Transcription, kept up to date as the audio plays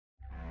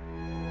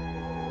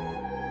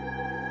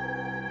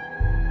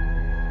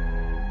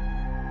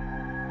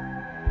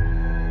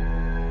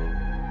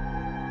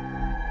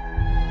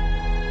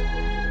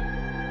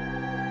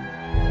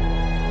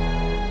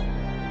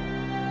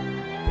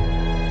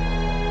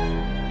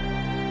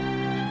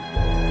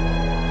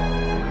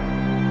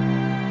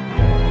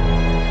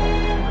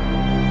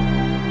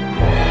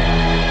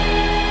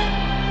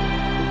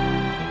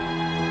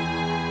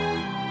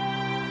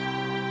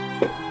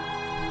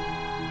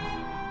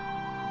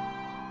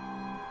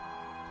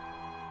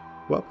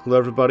Well, hello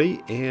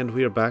everybody, and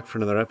we are back for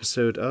another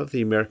episode of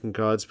the American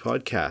Gods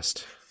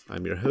podcast.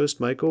 I'm your host,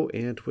 Michael,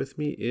 and with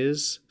me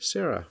is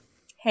Sarah.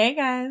 Hey,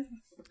 guys.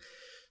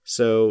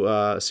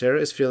 So, Sarah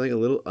is feeling a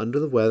little under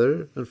the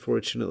weather,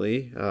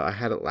 unfortunately. I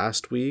had it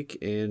last week,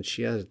 and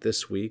she had it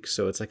this week,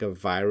 so it's like a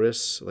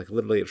virus. Like,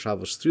 literally, it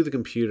travels through the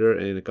computer,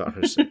 and it got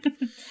her sick.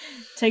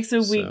 Takes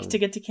a week to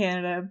get to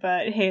Canada,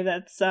 but hey,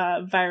 that's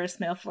virus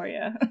mail for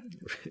you.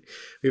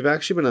 We've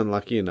actually been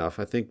unlucky enough.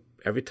 I think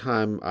every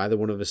time either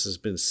one of us has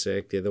been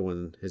sick, the other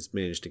one has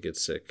managed to get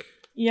sick.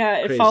 Yeah,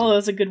 it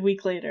follows a good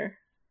week later.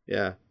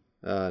 Yeah,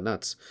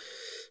 nuts.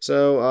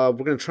 So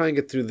we're going to try and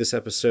get through this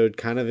episode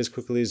kind of as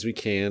quickly as we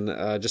can,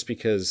 just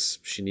because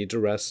she needs a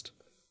rest.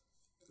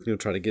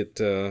 Try to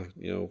get,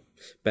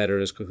 better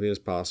as quickly as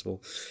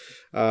possible.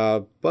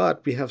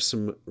 But we have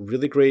some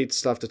really great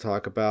stuff to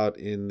talk about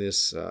in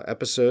this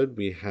episode.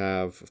 We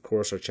have, of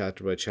course, our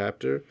chapter by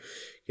chapter,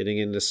 getting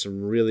into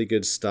some really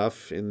good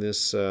stuff in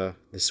this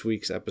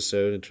week's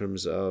episode in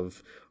terms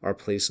of our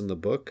place in the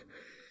book.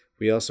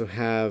 We also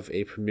have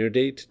a premiere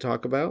date to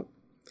talk about.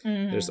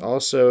 Mm-hmm. There's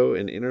also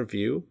an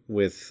interview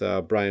with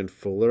Bryan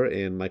Fuller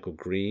and Michael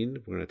Green.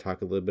 We're going to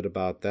talk a little bit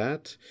about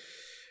that.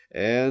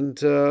 And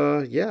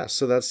so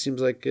that seems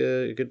like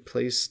a good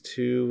place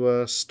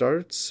to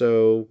start.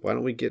 So why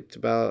don't we get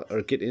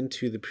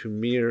into the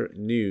premiere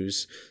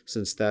news,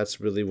 since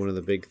that's really one of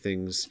the big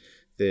things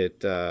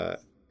that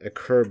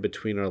occurred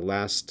between our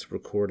last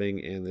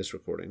recording and this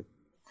recording.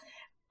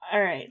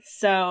 All right,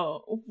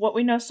 so what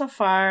we know so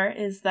far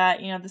is that,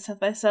 the South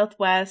by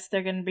Southwest,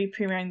 they're going to be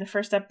premiering the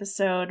first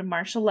episode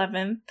March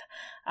 11th.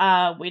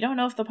 We don't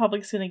know if the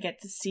public's going to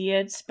get to see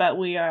it, but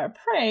we are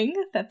praying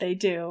that they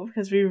do,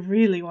 because we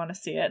really want to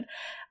see it.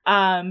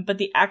 But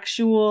the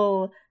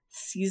actual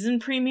season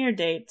premiere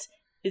date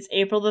is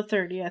April the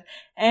 30th.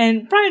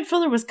 And Bryan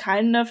Fuller was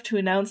kind enough to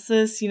announce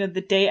this,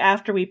 the day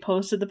after we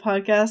posted the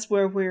podcast,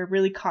 where we're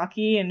really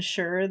cocky and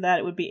sure that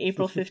it would be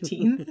April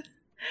 15th.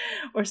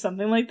 Or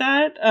something like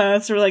that.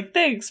 So we're like,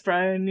 thanks,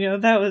 Bryan.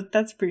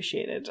 That's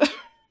appreciated.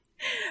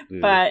 Yeah.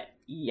 But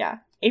yeah,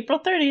 April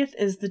 30th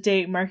is the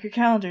date. Mark your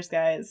calendars,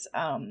 guys.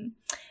 And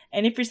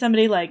if you're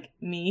somebody like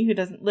me who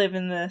doesn't live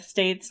in the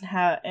States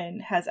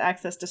and has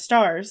access to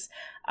Stars,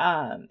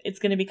 it's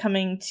going to be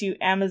coming to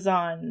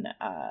Amazon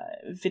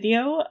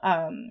Video.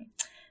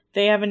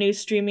 They have a new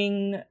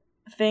streaming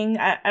thing.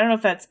 I don't know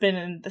if that's been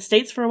in the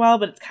States for a while,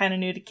 but it's kind of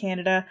new to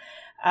Canada.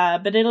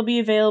 But it'll be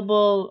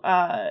available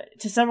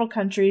to several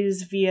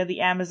countries via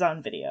the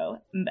Amazon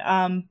Video.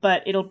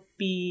 But it'll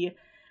be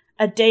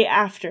a day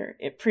after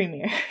it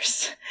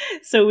premieres.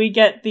 So we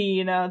get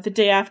the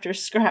day after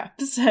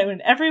scraps.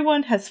 When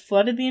everyone has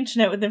flooded the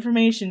internet with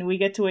information, we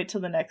get to wait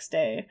till the next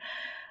day.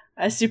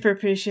 I super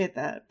appreciate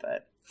that,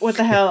 but what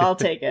the hell, I'll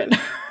take it.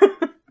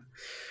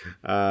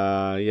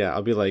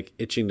 I'll be like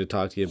itching to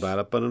talk to you about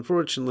it, but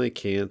unfortunately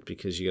can't,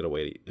 because you gotta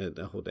wait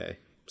a whole day.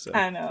 So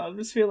I know, I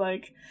just feel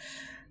like,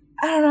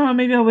 I don't know,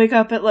 maybe I'll wake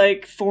up at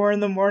like 4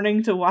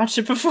 a.m. to watch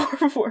it before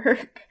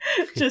work,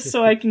 just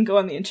so I can go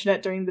on the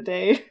internet during the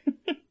day.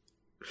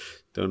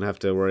 Don't have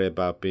to worry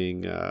about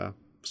being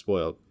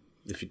spoiled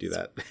if you do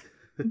that.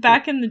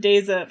 Back in the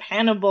days of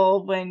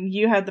Hannibal, when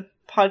you had the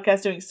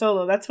podcast doing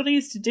solo, that's what I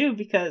used to do,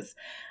 because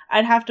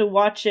I'd have to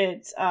watch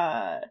it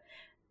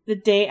the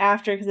day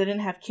after, because I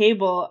didn't have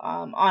cable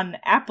on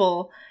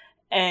Apple.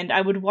 And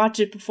I would watch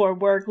it before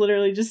work,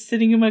 literally just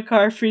sitting in my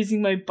car, freezing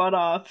my butt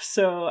off,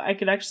 so I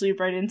could actually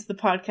write into the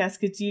podcast,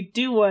 because you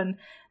do one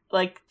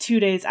like 2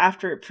 days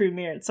after it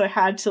premiered. So I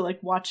had to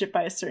like watch it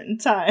by a certain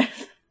time.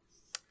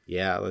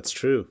 Yeah, that's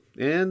true.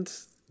 And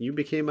you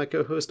became my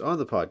co-host on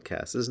the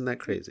podcast. Isn't that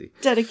crazy?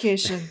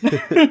 Dedication.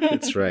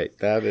 That's right.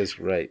 That is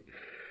right.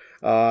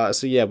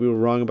 So yeah, we were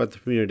wrong about the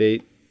premiere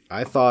date.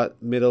 I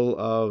thought middle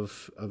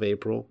of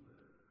April,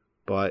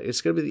 but it's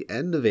going to be the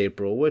end of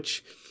April,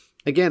 which,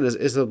 again,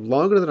 is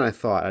longer than I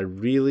thought. I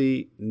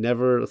really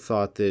never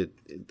thought that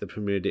the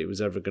premiere date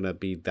was ever going to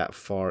be that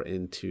far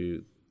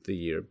into the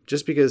year.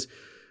 Just because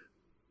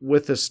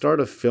with the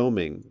start of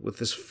filming,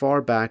 with as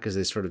far back as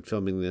they started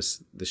filming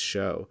this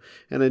show,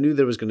 and I knew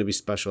there was going to be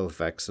special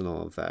effects and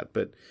all of that,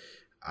 but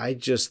I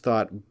just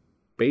thought,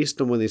 based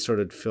on when they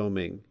started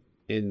filming,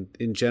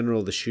 in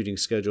general, the shooting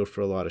schedule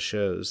for a lot of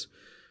shows,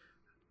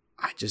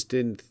 I just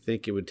didn't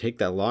think it would take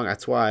that long.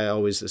 That's why I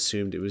always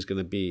assumed it was going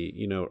to be,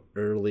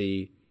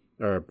 early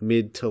or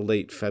mid to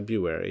late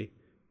February,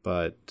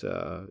 but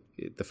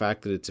the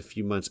fact that it's a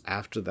few months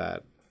after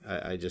that,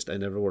 I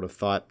never would have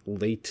thought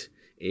late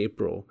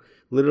April.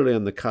 Literally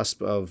on the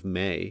cusp of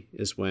May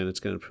is when it's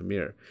going to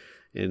premiere,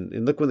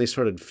 and look when they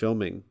started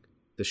filming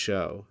the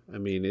show. I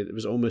mean, it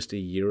was almost a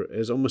year. It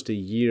was almost a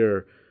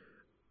year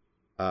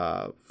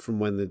from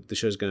when the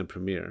show's going to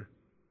premiere.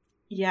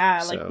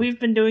 Yeah, like we've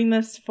been doing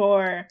this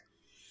for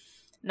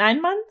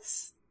 9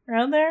 months,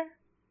 around there.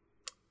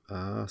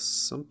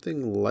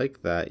 Something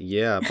like that.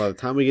 Yeah. By the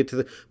time we get to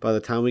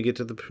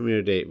the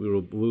premiere date, we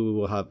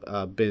will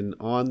have been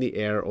on the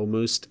air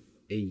almost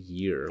a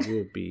year. We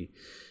will be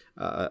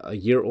a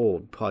year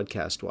old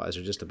podcast wise,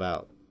 or just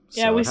about.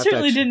 Yeah, So we I have to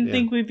certainly actually- didn't yeah.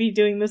 think we'd be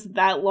doing this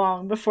that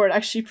long before it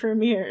actually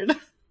premiered.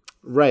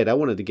 Right, I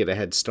wanted to get a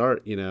head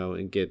start,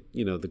 and get,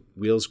 the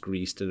wheels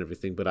greased and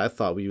everything, but I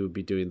thought we would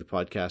be doing the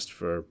podcast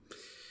for,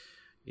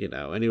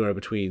 anywhere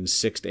between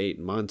 6 to 8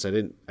 months. I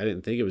didn't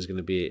think it was going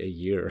to be a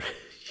year,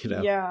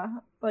 Yeah,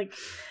 like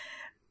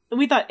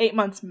we thought 8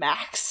 months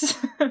max,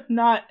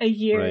 not a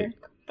year. Right.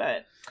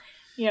 But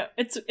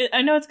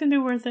I know it's gonna be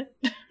worth it.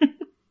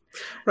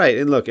 Right,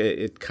 and look,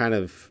 it kind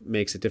of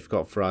makes it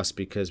difficult for us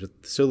because with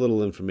so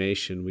little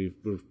information, we've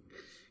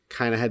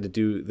kind of had to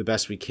do the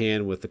best we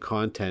can with the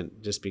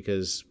content just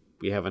because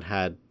we haven't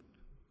had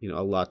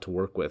a lot to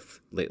work with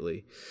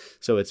lately.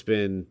 So it's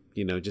been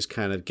just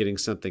kind of getting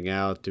something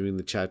out, doing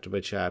the chapter by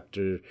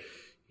chapter,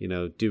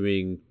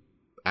 doing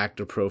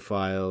actor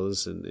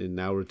profiles, and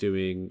now we're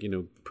doing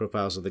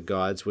profiles of the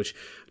gods, which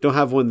don't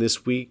have one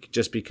this week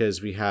just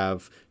because we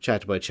have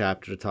chapter by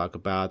chapter to talk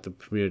about, the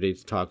premiere date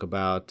to talk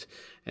about,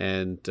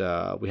 and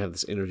we have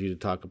this interview to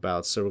talk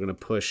about. So we're going to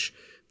push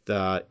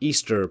the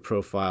Easter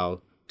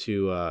profile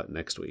to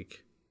next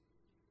week.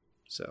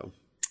 So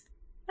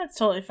That's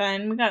totally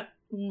fine. We got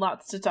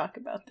lots to talk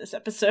about this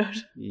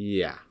episode.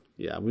 yeah,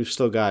 we've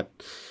still got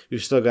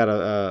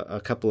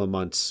a couple of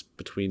months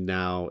between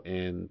now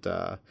and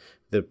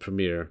the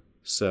premiere.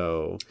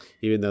 So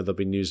even though there'll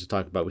be news to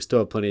talk about, we still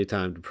have plenty of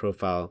time to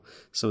profile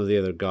some of the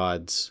other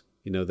gods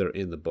that are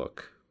in the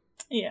book.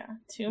 Yeah,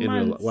 2 In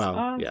months.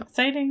 wow, yeah.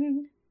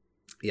 Exciting.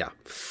 Yeah.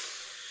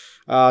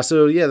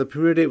 So yeah, the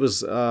premiere date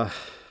was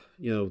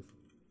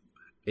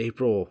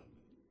April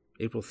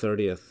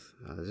 30th.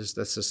 That's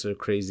just so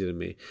crazy to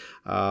me.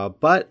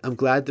 But I'm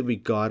glad that we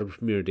got a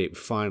premiere date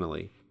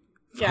finally.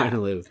 Yeah.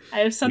 Finally. I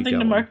have something got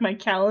to one. mark my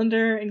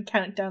calendar and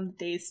count down the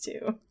days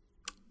to.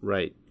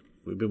 Right.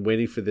 We've been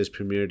waiting for this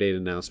premiere date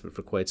announcement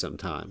for quite some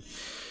time.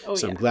 Oh,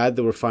 So yeah. I'm glad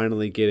that we're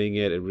finally getting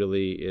it. It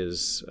really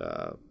is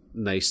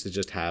nice to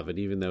just have it,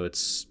 even though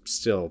it's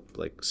still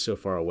like so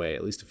far away.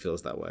 At least it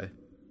feels that way.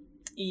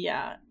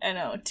 Yeah, I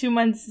know. 2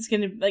 months is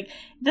gonna it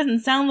doesn't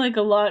sound like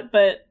a lot,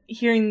 but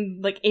hearing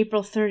like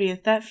April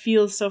 30th, that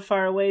feels so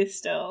far away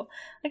still.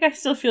 Like I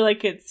still feel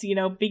like it's,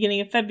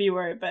 beginning of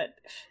February, but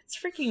it's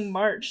freaking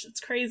March. It's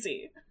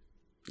crazy.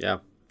 Yeah,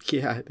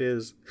 it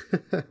is.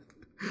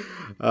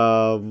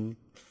 All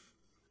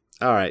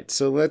right,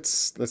 so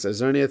let's. Is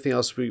there anything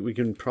else we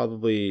can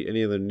probably,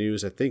 any other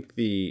news? I think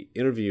the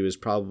interview is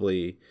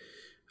probably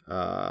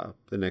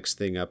the next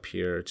thing up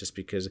here, just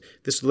because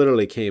this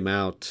literally came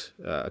out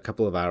a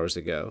couple of hours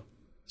ago.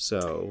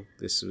 So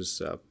this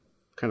was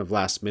kind of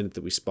last minute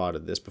that we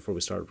spotted this before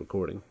we started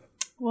recording.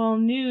 Well,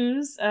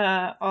 news,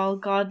 all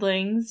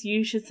godlings,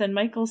 you should send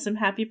Michael some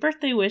happy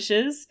birthday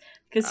wishes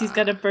because he's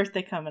got a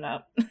birthday coming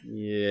up.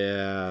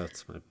 Yeah,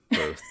 it's my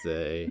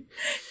birthday.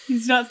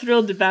 He's not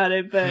thrilled about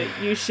it, but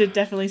you should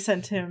definitely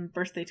send him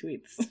birthday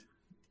tweets.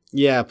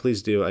 Yeah,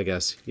 please do. I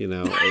guess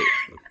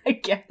I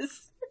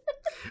guess.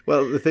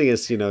 Well, the thing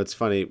is, it's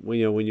funny when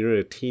you're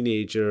a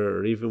teenager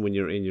or even when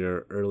you're in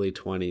your early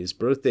 20s,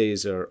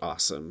 birthdays are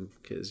awesome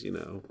because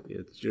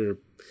you're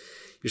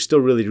still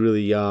really,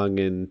 really young,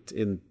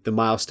 and the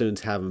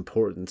milestones have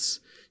importance.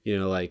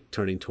 Like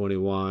turning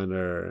 21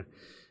 or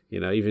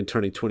even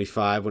turning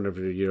 25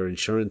 whenever your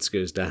insurance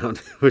goes down,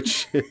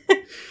 which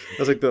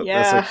that's like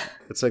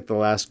it's like the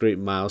last great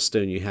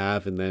milestone you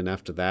have, and then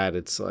after that,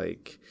 it's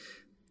like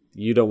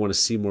you don't want to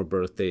see more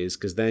birthdays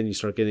because then you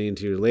start getting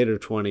into your later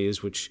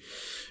 20s, which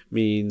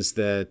means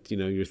that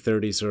your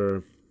 30s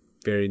are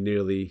very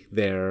nearly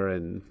there,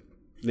 and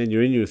then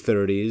you're in your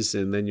 30s,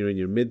 and then you're in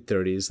your mid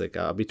 30s. Like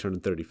I'll be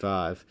turning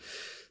 35,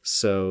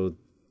 so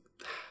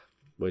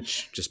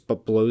which just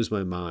blows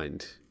my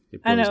mind.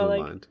 It blows my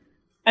mind.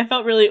 I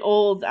felt really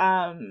old.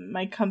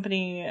 My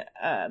company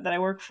that I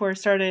work for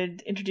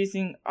started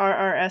introducing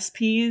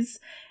RRSPs,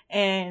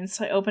 and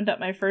so I opened up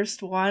my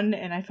first one,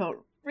 and I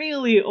felt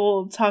really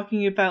old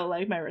talking about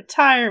like my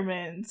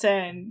retirement,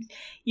 and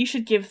you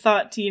should give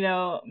thought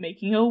to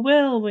making a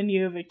will when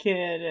you have a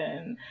kid,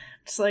 and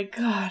just like,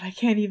 God, I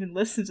can't even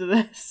listen to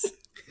this.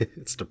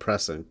 It's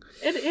depressing.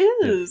 It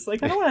is.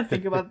 Like I don't want to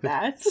think about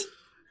that.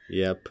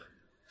 Yep.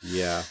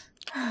 Yeah.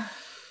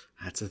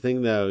 That's the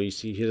thing, though. You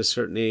hit a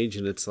certain age,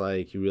 and it's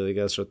like you really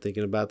got to start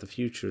thinking about the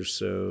future.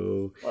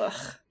 So,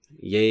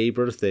 yay,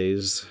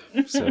 birthdays.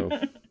 So,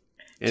 anyway,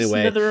 just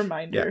another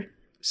reminder. Yeah.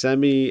 Send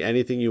me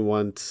anything you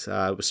want.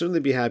 We'll certainly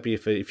be happy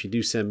if you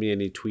do send me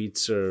any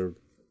tweets or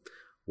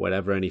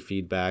whatever, any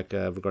feedback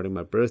regarding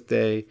my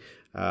birthday.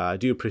 I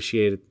do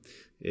appreciate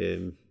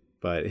it,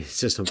 but it's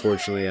just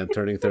unfortunately I'm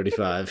turning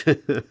 35.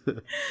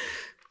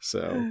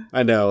 So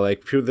I know,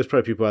 like, there's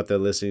probably people out there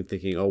listening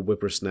thinking, "Oh,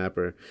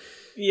 whippersnapper."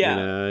 Yeah.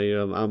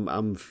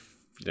 I'm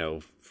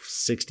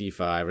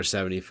 65 or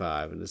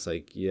 75, and it's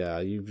like, yeah,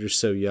 you're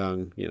so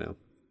young.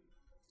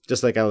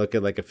 Just like I look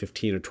at like a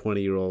 15 or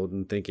 20-year-old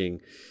and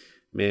thinking,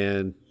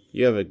 man,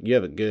 you have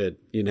it good.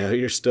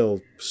 You're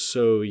still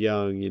so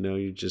young.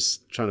 You're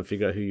just trying to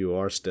figure out who you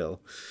are still.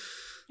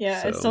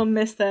 Yeah, So. I still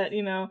miss that.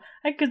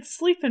 I could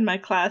sleep in my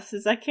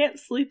classes. I can't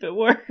sleep at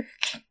work.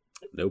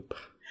 Nope,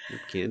 you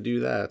can't do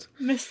that.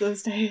 Miss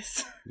those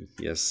days.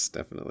 Yes,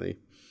 definitely.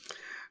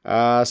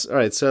 All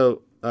right,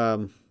 so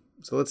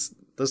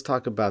let's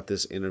talk about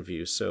this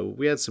interview. So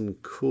we had some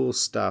cool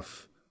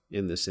stuff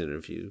in this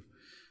interview.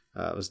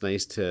 It was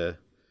nice to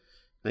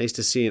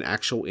see an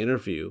actual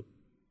interview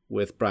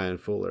with Brian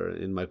Fuller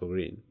and Michael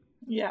Green.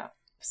 Yeah,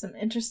 some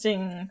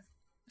interesting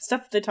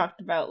stuff they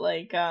talked about.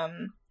 Like,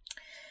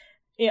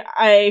 yeah,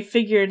 I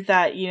figured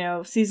that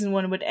season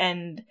 1 would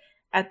end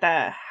at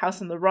the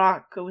House on the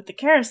Rock with the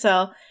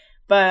carousel,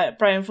 but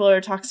Brian Fuller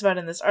talks about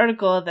in this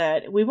article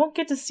that we won't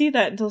get to see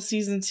that until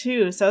season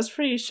 2. So I was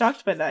pretty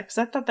shocked by that because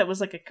I thought that was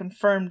like a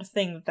confirmed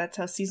thing that that's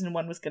how season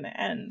 1 was going to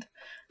end.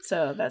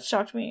 So that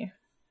shocked me.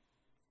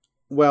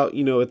 Well,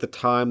 at the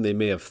time they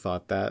may have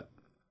thought that.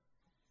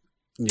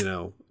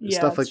 Yeah,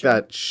 Stuff that's like true.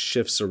 that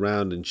shifts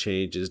around and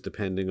changes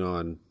depending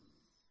on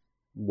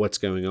what's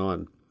going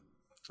on.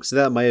 So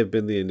that might have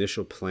been the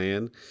initial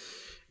plan.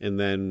 And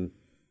then,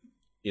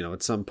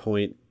 at some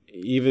point,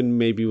 even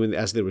maybe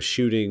as they were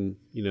shooting,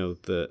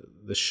 the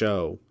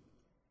show,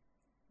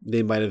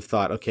 they might have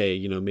thought,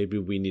 okay, maybe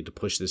we need to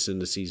push this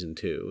into season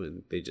 2,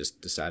 and they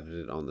just decided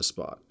it on the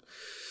spot.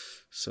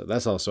 So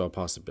that's also a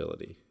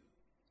possibility.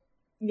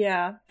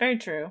 Yeah, very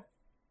true.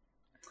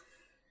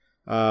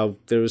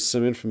 There was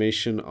some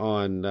information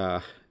on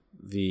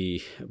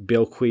the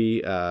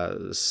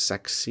Bilqui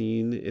sex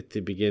scene at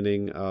the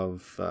beginning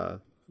of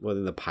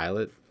in the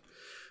pilot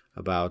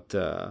about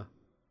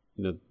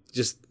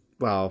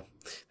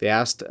they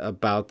asked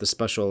about the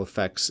special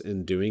effects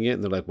in doing it,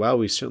 and they're like, well,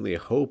 we certainly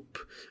hope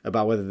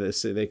about whether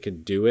they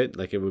could do it,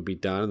 like it would be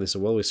done. And they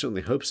said, well, we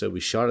certainly hope so. We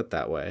shot it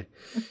that way,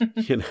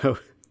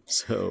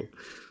 so.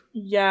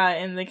 Yeah,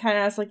 and they kind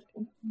of asked like,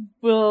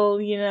 we'll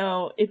be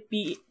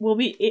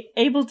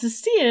able to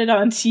see it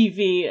on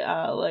TV?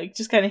 Like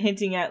just kind of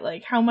hinting at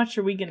like how much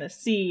are we gonna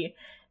see?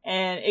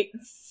 And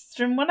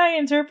from what I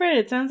interpret,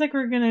 it sounds like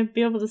we're gonna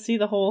be able to see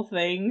the whole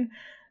thing.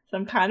 So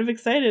I'm kind of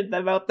excited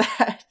about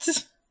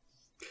that.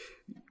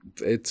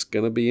 It's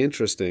gonna be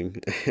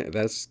interesting,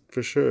 that's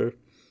for sure.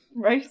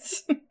 Right?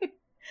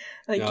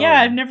 Like, yeah,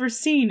 I've never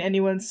seen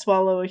anyone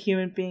swallow a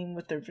human being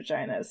with their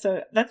vagina,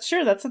 so that's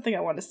something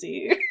I want to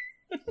see.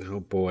 Oh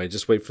boy,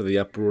 just wait for the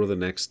uproar the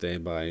next day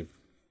by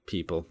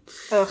people.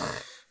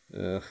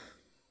 Ugh.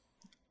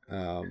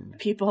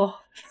 People.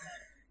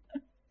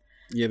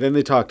 Yeah, then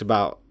they talked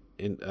about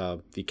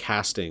the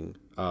casting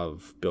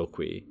of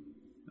Bilqui.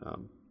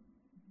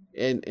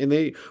 And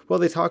they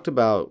talked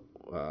about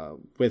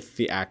with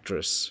the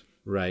actress,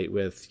 right,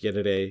 with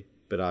Yetide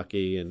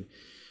Badaki, and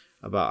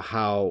about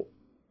how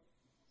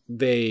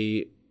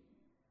they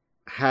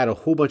had a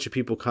whole bunch of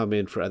people come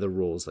in for other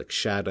roles like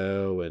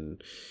Shadow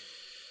and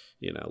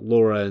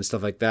Laura and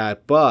stuff like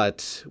that.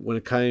 But when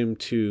it came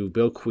to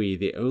Bilqui,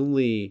 they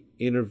only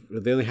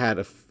had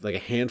a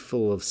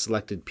handful of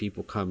selected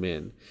people come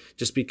in,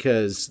 just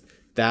because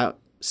that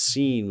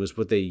scene was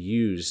what they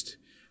used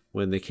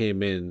when they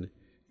came in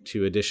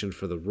to audition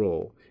for the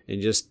role,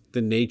 and just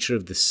the nature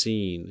of the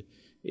scene,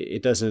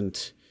 it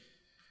doesn't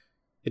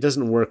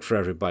work for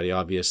everybody.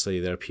 Obviously,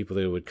 there are people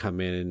that would come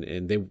in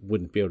and they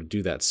wouldn't be able to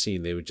do that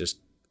scene. They would just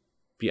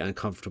be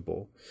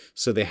uncomfortable.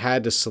 So they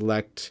had to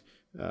select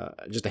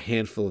just a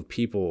handful of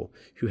people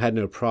who had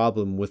no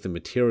problem with the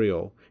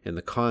material and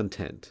the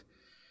content,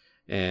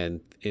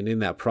 and in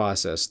that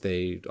process,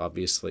 they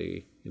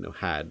obviously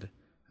had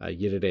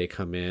Yetide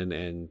come in,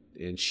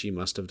 and she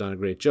must have done a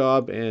great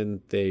job,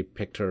 and they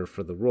picked her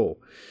for the role.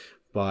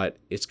 But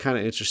it's kind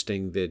of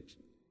interesting that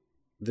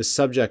the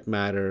subject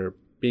matter,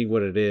 being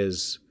what it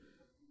is,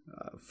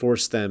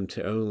 forced them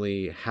to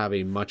only have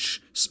a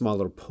much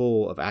smaller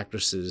pool of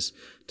actresses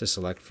to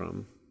select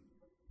from.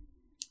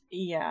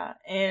 Yeah,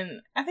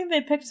 and I think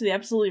they picked the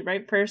absolutely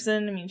right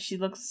person. I mean, she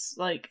looks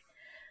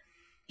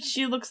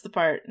the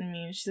part. I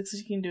mean, she looks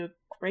like she can do a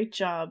great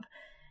job,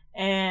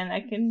 and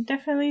I can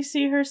definitely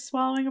see her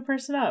swallowing a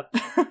person up.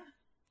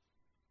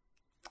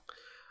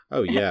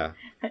 Oh yeah,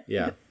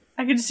 yeah.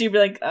 I could see her be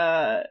like,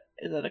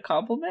 is that a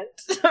compliment?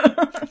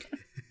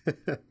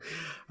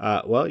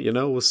 Well,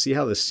 we'll see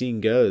how the scene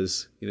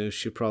goes.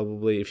 She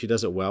probably, if she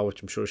does it well,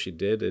 which I'm sure she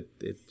did,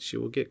 she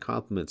will get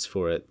compliments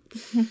for it.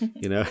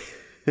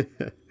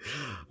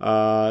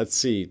 Let's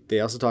see.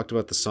 They also talked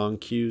about the song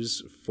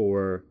cues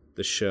for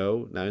the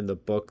show. Now in the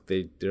book,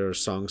 there are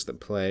songs that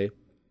play.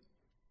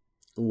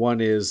 One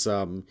is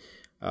Iko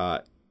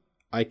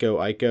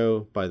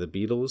Iko by the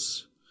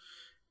Beatles,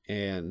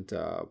 and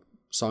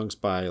songs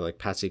by like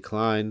Patsy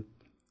Cline.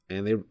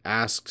 And they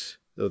asked,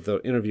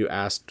 the interview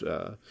asked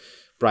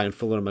Brian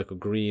Fuller and Michael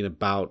Green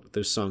about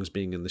those songs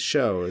being in the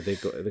show. They're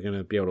going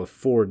to be able to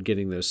afford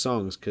getting those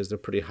songs because they're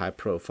pretty high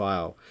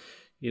profile,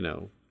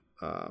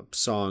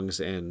 songs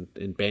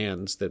and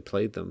bands that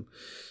played them,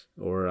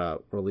 or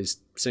at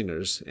least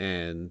singers.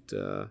 And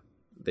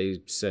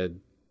they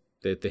said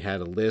that they had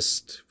a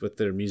list with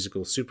their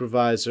musical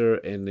supervisor,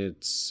 and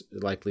it's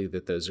likely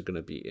that those are going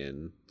to be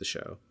in the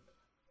show.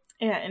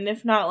 Yeah, and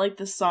if not like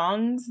the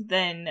songs,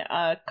 then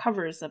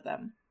covers of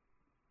them.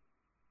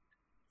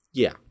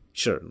 Yeah,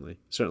 certainly.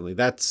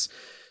 That's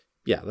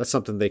yeah, that's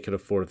something they could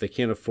afford. If they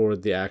can't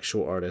afford the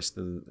actual artist,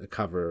 then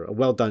a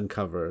well done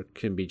cover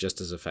can be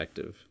just as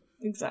effective.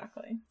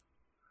 Exactly.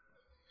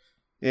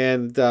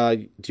 And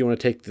do you want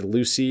to take the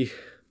Lucy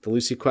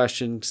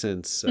question,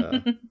 since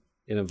it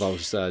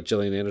involves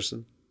Gillian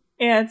Anderson?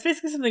 Yeah, it's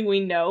basically something we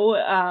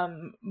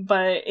know,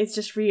 but it's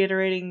just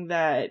reiterating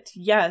that,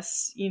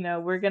 yes,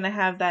 we're going to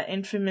have that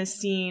infamous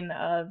scene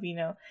of,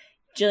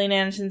 Gillian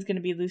Anderson's going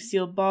to be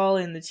Lucille Ball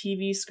in the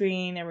TV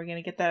screen, and we're going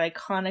to get that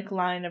iconic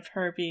line of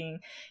her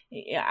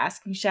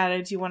asking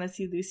Shadow, do you want to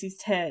see Lucy's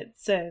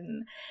tits?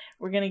 And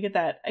we're going to get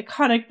that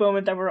iconic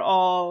moment that we're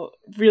all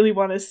really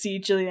want to see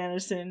Gillian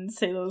Anderson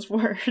say those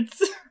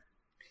words.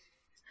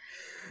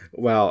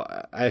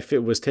 Well, if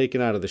it was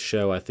taken out of the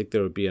show, I think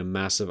there would be a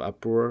massive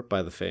uproar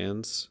by the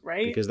fans,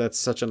 right? Because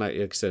that's like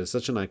I said, it's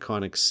such an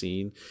iconic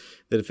scene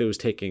that if it was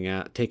taken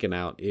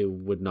out, it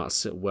would not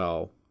sit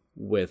well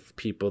with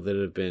people that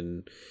have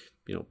been,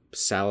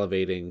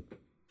 salivating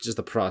just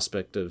the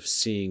prospect of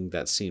seeing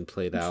that scene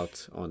played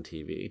out on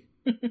TV.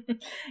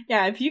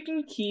 Yeah, if you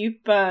can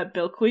keep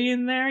Bill Quee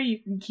in there, you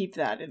can keep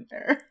that in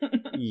there.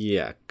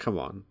 Yeah, come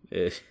on.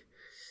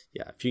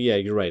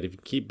 You're right. If you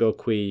keep Bill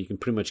Quee, you can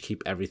pretty much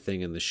keep everything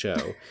in the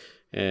show,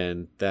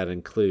 and that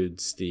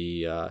includes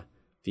the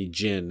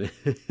gin.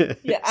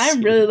 Yeah,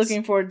 I'm really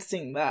looking forward to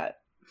seeing that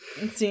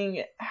and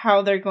seeing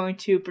how they're going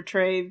to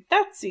portray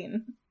that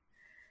scene.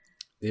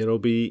 It'll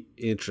be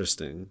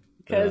interesting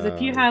because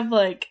if you have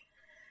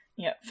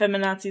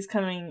feminazis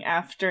coming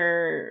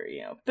after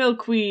Bill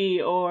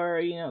Quee or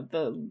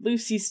the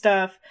Lucy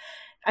stuff,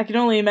 I can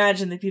only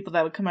imagine the people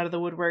that would come out of the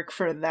woodwork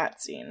for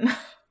that scene.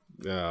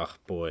 Oh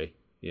boy.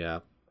 Yeah,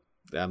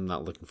 I'm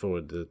not looking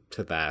forward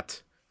to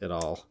that at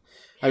all.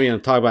 I mean,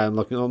 I'm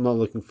not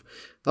looking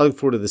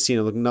forward to the scene.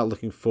 I'm not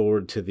looking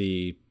forward to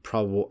the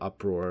probable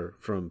uproar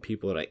from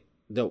people that I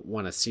don't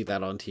want to see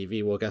that on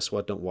TV. Well, guess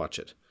what? Don't watch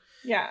it.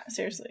 Yeah,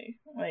 seriously.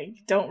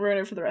 Don't ruin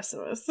it for the rest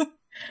of us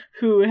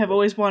who have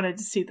always wanted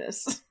to see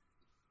this.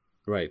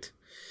 Right.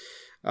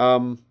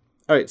 All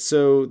right.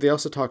 So they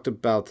also talked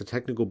about the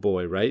technical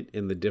boy, right,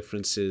 and the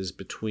differences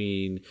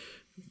between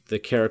the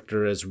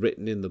character as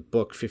written in the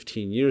book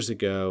 15 years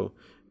ago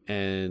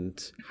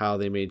and how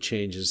they made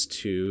changes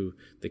to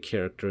the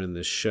character in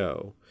this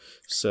show.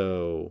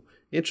 So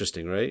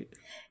interesting, right?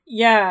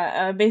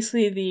 Yeah,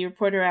 basically the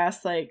reporter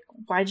asked,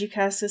 why'd you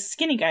cast a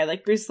skinny guy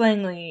like Bruce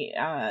Langley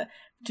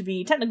to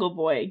be technical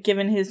boy,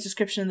 given his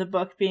description in the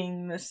book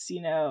being this,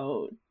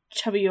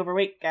 chubby,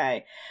 overweight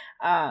guy.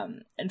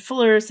 And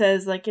Fuller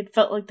says, it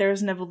felt like there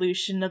was an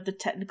evolution of the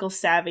technical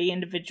savvy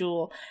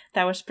individual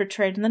that was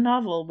portrayed in the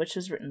novel, which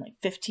was written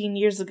 15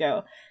 years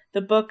ago.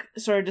 The book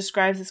sort of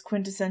describes this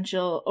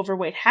quintessential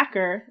overweight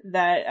hacker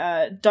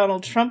that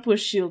Donald Trump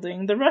was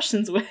shielding the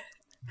Russians with.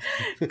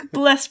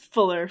 Bless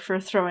Fuller for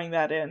throwing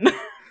that in.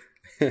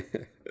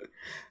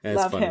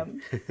 Love funny.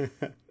 Him.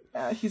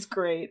 He's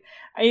great.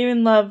 I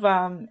even love,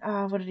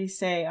 what did he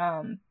say?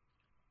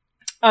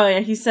 Oh yeah,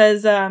 he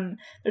says they're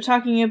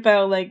talking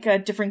about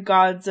different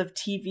gods of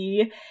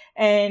TV,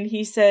 and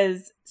he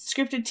says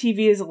scripted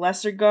TV is a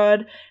lesser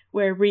god,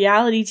 where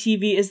reality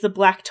TV is the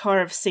black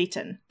tar of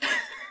Satan.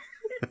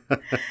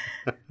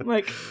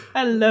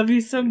 I love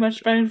you so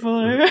much, Bryan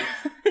Fuller.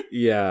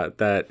 Yeah,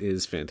 that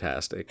is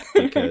fantastic,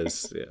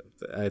 because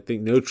I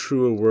think no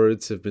truer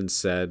words have been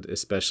said,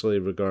 especially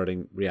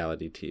regarding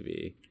reality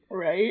TV.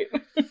 Right.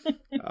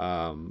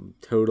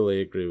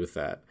 Totally agree with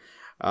that.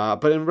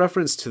 But in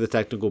reference to the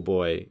technical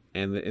boy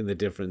and the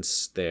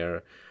difference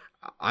there,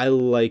 I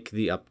like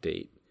the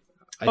update.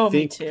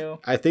 Me too.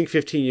 I think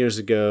 15 years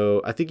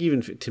ago,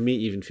 even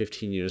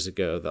 15 years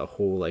ago, the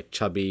whole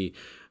chubby,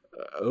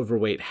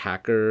 overweight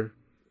hacker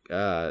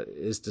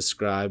is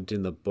described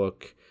in the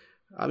book.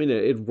 I mean,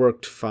 it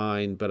worked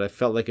fine, but I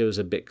felt like it was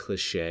a bit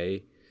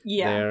cliche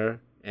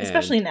there.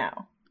 Especially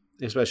now.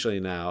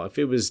 If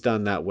it was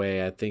done that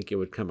way, I think it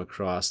would come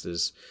across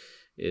as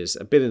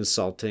a bit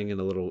insulting and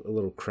a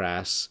little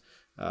crass,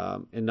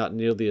 and not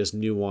nearly as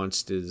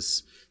nuanced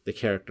as the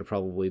character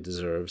probably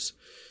deserves.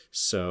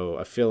 So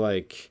I feel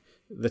like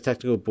the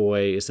technical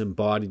boy is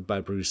embodied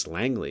by Bruce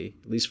Langley,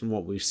 at least from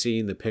what we've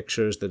seen, the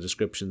pictures, the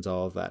descriptions,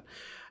 all of that.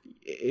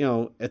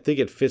 I think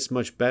it fits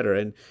much better.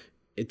 And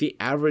the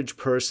average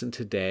person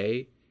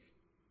today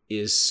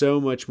is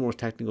so much more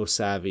technical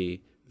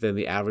savvy than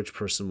the average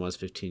person was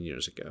 15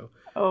 years ago.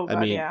 Oh,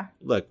 God, yeah.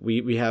 Look,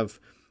 we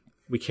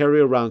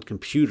carry around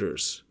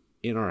computers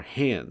in our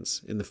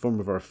hands in the form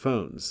of our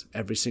phones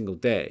every single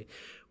day.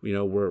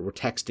 We're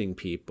texting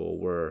people,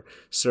 we're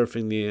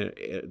surfing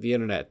the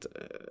internet.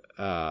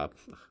 I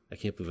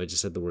can't believe I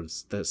just said the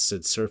words that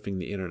said surfing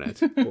the internet.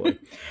 Boy.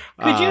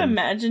 Could you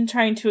imagine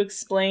trying to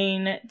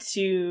explain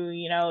to,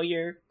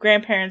 your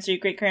grandparents or your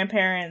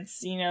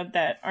great-grandparents,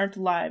 that aren't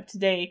alive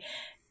today,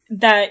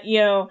 that,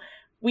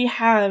 we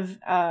have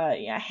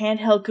a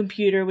handheld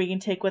computer we can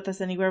take with us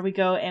anywhere we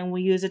go, and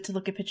we use it to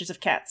look at pictures of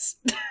cats.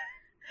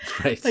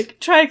 Right.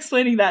 Try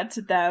explaining that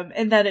to them,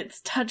 and that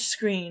it's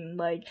touchscreen.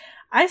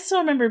 I still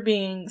remember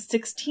being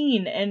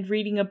 16 and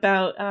reading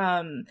about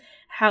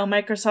how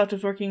Microsoft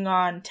was working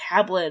on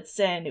tablets,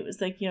 and it was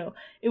like,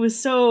 it was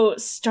so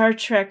Star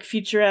Trek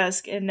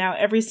futuresque, and now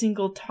every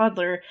single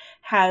toddler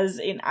has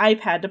an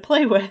iPad to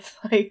play with.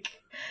 Like,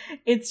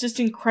 it's just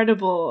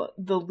incredible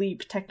the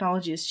leap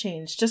technology has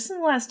changed just in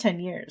the last 10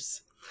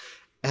 years.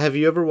 Have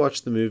you ever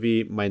watched the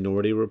movie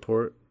Minority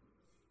Report?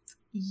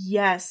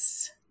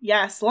 Yes,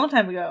 a long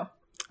time ago.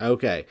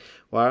 Okay.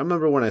 Well, I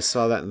remember when I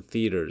saw that in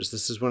theaters.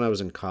 This is when I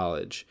was in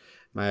college.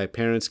 My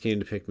parents came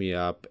to pick me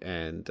up,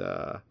 and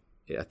I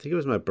think it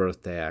was my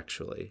birthday,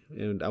 actually.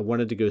 And I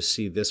wanted to go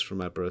see this for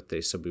my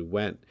birthday, so we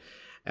went.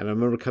 And I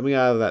remember coming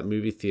out of that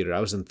movie theater, I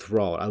was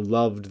enthralled. I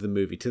loved the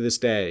movie. To this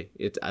day,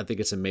 I think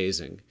it's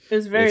amazing. It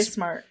was very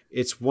smart.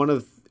 It's one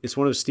of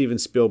Steven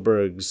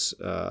Spielberg's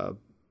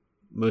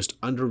most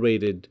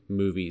underrated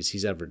movies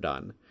he's ever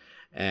done.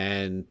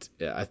 And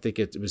I think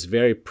it was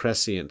very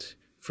prescient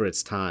for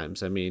its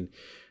times. I mean,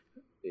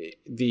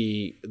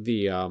 the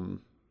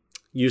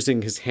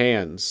using his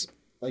hands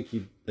like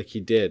he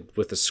did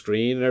with the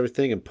screen and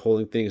everything, and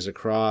pulling things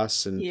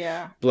across and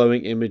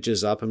blowing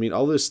images up. I mean,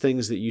 all those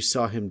things that you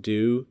saw him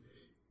do,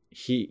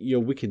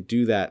 we can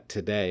do that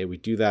today. We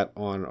do that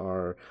on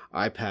our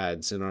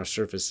iPads and our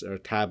Surface or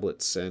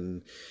tablets,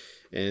 and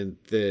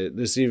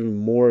there's even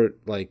more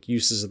like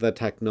uses of that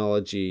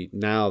technology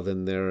now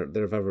than there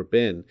have ever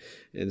been.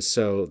 And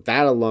so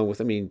that, along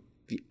with, I mean,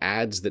 the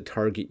ads that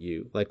target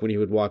you, like when he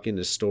would walk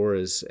into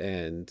stores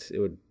and it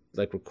would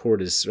like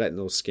record his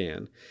retinal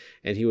scan,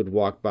 and he would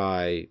walk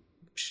by,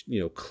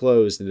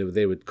 closed, and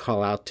they would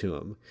call out to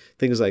him,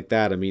 things like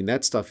that. I mean,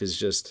 that stuff is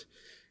just,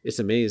 it's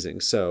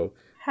amazing. So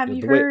have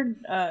you heard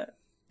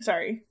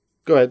sorry,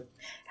 go ahead.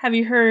 Have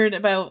you heard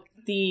about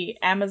the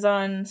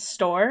Amazon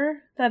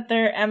store that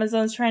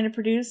Amazon's trying to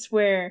produce,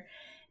 where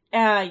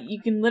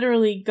you can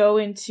literally go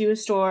into a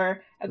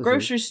store, a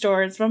grocery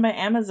store, it's run by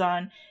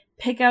Amazon,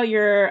 pick out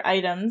your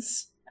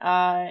items,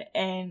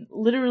 and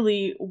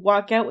literally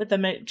walk out with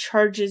them. It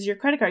charges your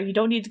credit card. You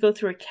don't need to go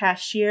through a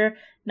cashier,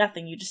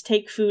 nothing. You just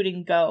take food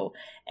and go,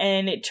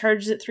 and it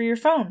charges it through your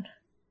phone.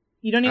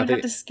 You don't even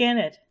have to scan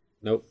it.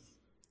 Nope.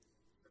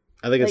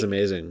 I think it's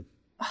amazing.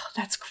 Oh,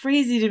 that's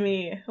crazy to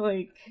me.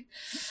 Like,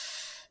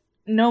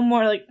 no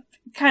more, like,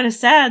 kind of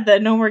sad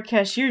that no more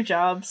cashier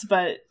jobs,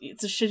 but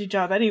it's a shitty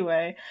job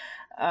anyway.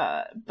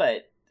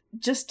 But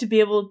just to be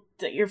able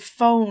that your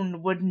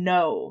phone would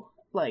know,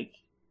 like,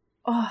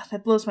 oh,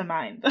 that blows my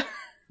mind.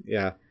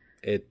 Yeah,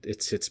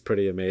 it's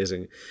pretty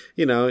amazing.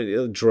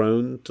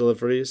 Drone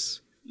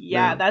deliveries.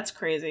 Yeah, that's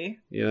crazy.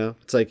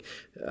 It's like,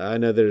 I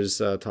know there's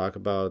talk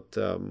about,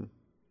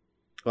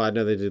 I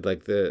know they did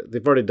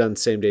they've already done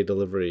same day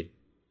delivery,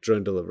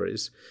 drone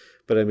deliveries.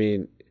 But I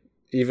mean,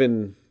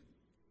 even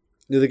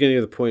they're getting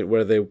to the point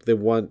where they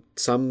want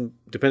some,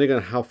 depending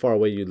on how far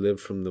away you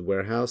live from the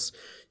warehouse,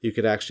 you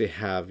could actually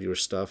have your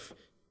stuff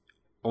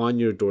on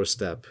your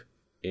doorstep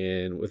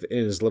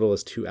within as little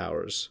as 2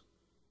 hours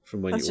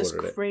from when you ordered it. That's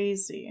just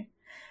crazy.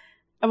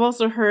 I've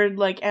also heard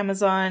like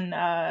Amazon,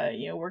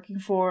 working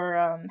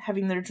for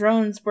having their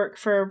drones work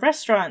for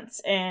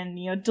restaurants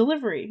and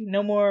delivery.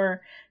 No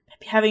more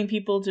having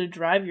people to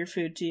drive your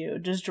food to you.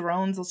 Just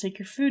drones will take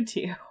your food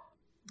to you.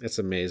 It's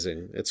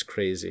amazing. It's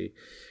crazy,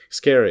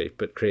 scary,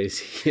 but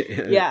crazy.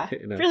 Yeah,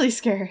 really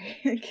scary.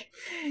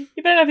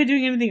 You better not be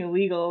doing anything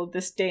illegal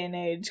this day and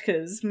age,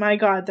 because my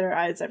God, there are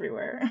eyes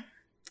everywhere.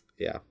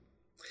 Yeah.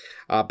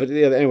 But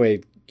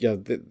anyway,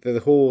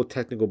 the whole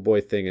technical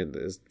boy thing, and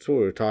that's what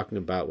we were talking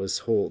about, was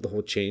the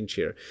whole change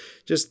here.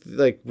 Just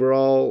like we're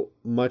all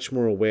much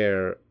more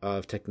aware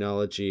of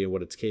technology and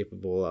what it's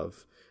capable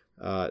of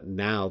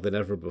now than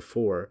ever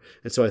before.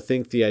 And so I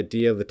think the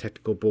idea of the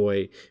technical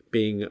boy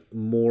being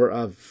more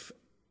of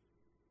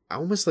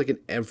almost like an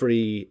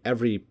every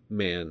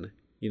man,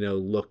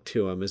 look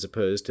to him, as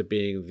opposed to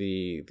being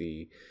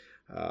the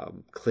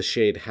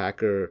cliched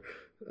hacker,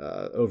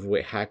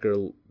 overweight hacker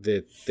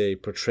that they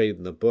portrayed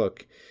in the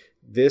book.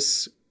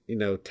 This,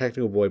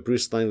 technical boy,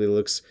 Bruce Langley,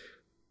 looks,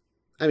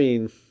 I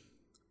mean,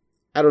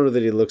 I don't know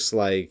that he looks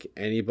like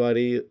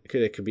anybody.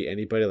 It could be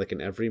anybody, like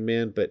an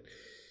everyman, but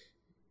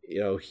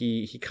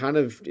he kind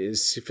of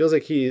is. It feels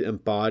like he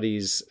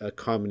embodies a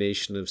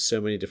combination of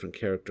so many different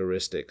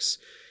characteristics.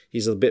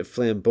 He's a bit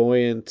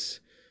flamboyant,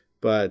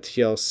 but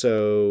he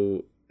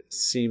also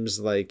seems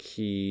like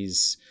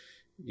he's,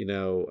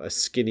 a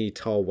skinny,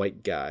 tall,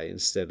 white guy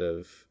instead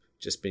of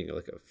just being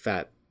like a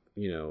fat,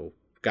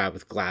 guy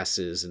with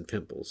glasses and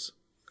pimples.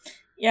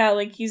 Yeah,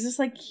 like he's just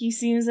like, he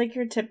seems like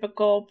your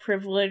typical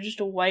privileged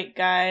white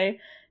guy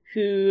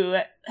who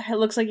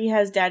looks like he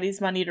has daddy's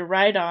money to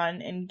ride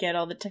on and get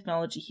all the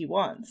technology he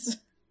wants.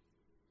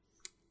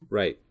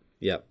 Right.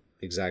 Yep.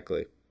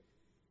 Exactly.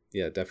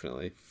 Yeah,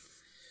 definitely.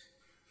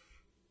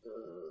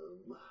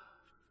 Let's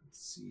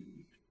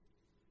see.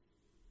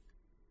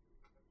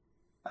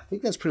 I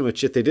think that's pretty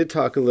much it. They did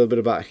talk a little bit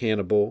about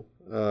Hannibal,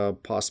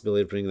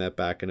 possibility of bringing that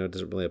back. I know it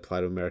doesn't really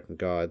apply to American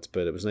Gods,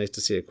 but it was nice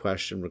to see a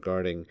question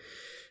regarding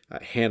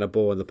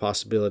Hannibal and the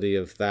possibility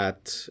of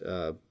that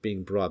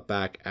being brought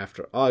back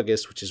after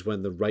August, which is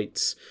when the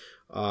rights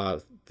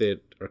that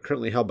are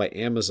currently held by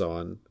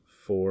Amazon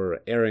for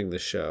airing the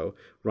show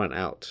run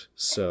out.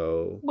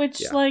 So,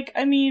 which, yeah. like,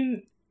 I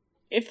mean,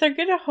 if they're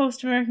gonna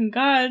host American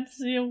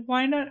Gods,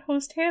 why not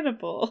host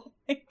Hannibal?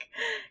 Like,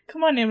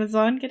 come on,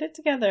 Amazon, get it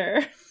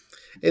together.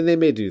 And they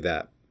may do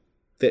that.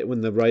 That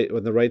when the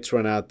rights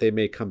run out, they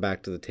may come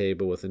back to the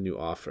table with a new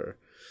offer.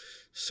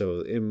 So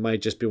it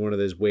might just be one of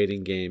those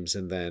waiting games,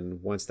 and then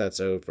once that's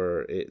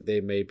over,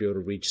 they may be able to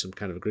reach some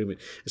kind of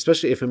agreement.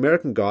 Especially if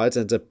American Gods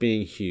ends up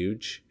being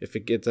huge, if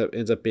it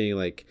ends up being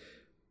like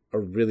a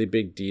really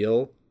big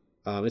deal,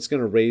 it's going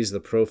to raise the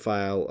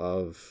profile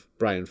of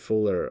Brian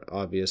Fuller,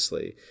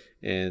 obviously,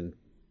 and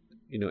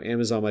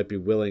Amazon might be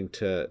willing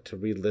to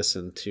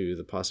re-listen to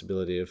the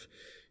possibility of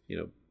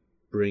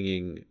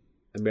bringing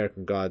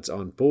American Gods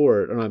on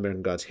board, or not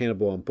American Gods,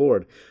 Hannibal on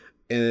board,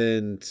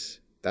 and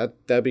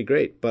that'd be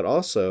great. But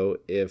also,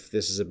 if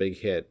this is a big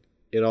hit,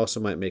 it also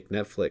might make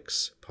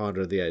Netflix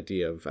ponder the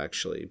idea of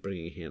actually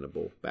bringing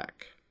Hannibal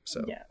back.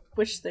 So yeah,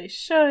 which they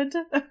should.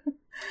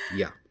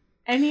 Yeah.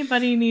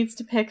 Anybody needs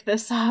to pick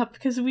this up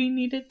because we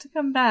need it to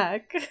come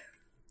back.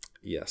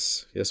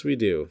 Yes, we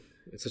do.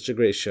 It's such a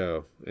great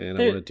show, and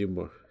I want to do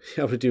more.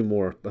 I want to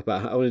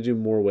do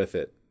more with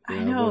it. I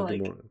know,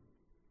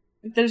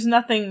 there's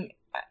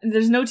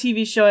no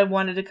TV show I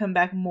wanted to come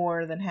back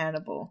more than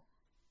Hannibal.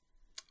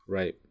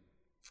 Right.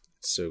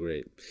 It's so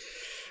great.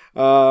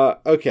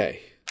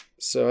 Okay.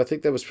 So I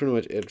think that was pretty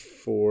much it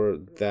for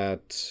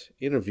that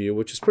interview,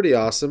 which is pretty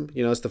awesome.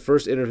 It's the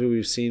first interview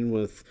we've seen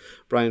with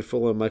Brian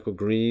Fuller and Michael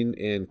Green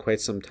in quite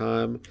some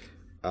time.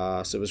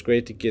 So it was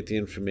great to get the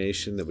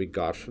information that we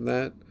got from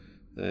that.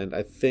 And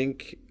I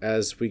think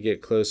as we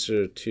get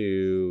closer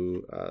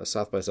to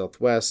South by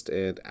Southwest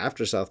and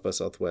after South by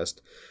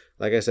Southwest,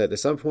 like I said, at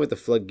some point the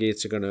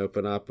floodgates are going to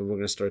open up and we're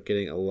going to start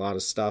getting a lot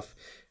of stuff.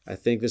 I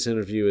think this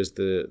interview is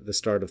the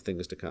start of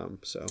things to come.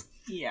 So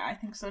yeah, I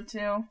think so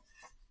too.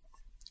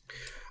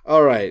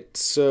 All right,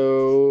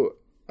 so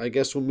I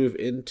guess we'll move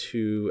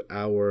into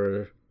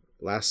our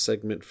last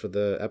segment for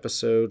the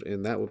episode,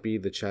 and that will be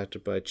the chapter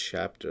by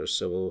chapter.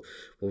 So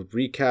we'll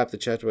recap the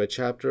chapter by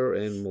chapter,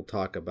 and we'll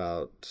talk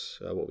about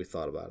what we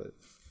thought about it.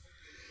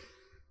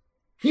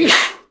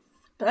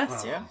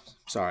 Bless you.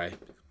 Sorry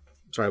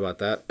about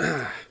that.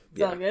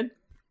 It's all good.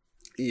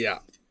 Yeah.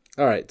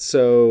 All right.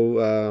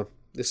 So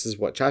this is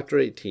chapter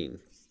 18.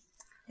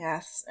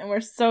 Yes, and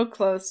we're so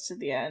close to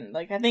the end.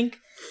 Like I think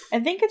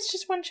it's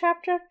just one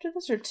chapter after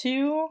this, or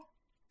two,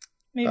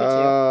 maybe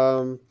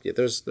two. Yeah,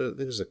 there's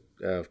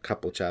a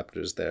couple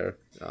chapters there.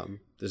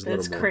 There's a little more.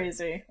 It's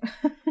crazy.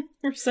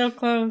 We're so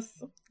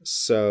close.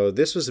 So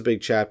this was a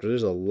big chapter.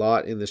 There's a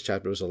lot in this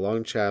chapter. It was a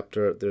long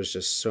chapter. There's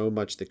just so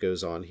much that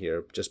goes on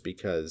here, just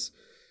because,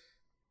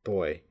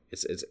 boy,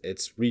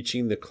 it's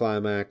reaching the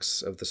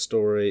climax of the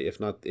story. If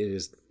not, it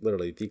is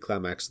literally the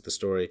climax of the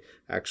story,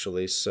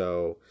 actually.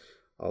 So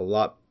a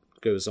lot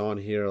goes on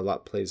here, a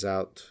lot plays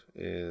out,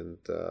 and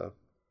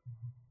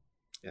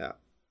yeah.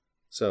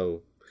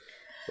 So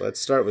let's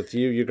start with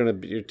you. You're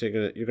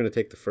gonna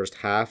take the first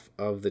half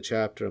of the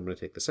chapter. I'm gonna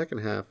take the second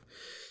half.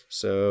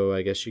 So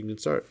I guess you can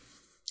start.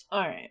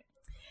 All right.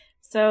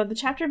 So the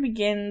chapter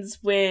begins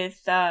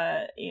with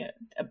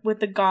with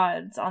the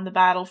gods on the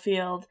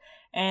battlefield,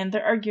 and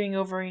they're arguing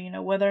over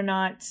whether or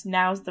not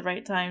now's the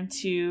right time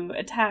to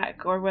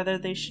attack, or whether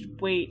they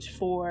should wait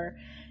for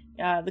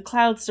the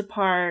clouds to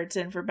part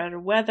and for better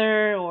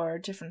weather or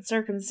different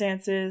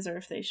circumstances, or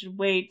if they should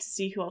wait to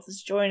see who else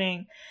is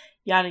joining,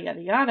 yada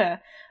yada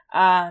yada.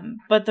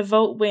 But the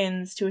vote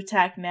wins to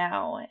attack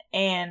now,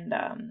 and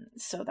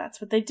so that's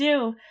what they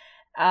do.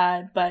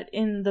 But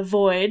in the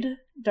void,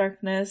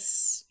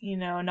 darkness,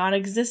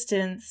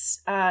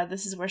 non-existence,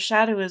 this is where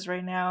Shadow is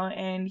right now,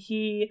 and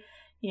he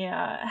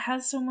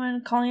has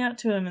someone calling out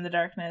to him in the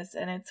darkness,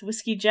 and it's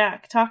Whiskey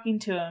Jack talking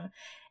to him.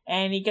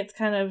 And he gets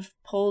kind of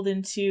pulled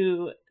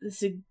into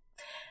this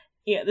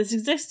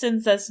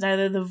existence that's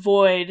neither the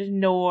void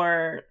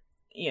nor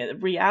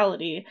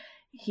reality.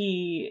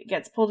 He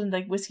gets pulled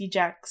into Whiskey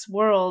Jack's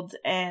world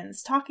and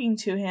is talking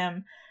to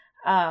him,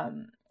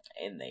 and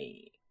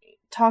they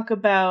talk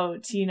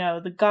about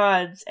the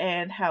gods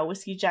and how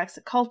Whiskey Jack's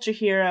a culture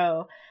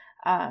hero,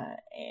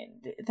 and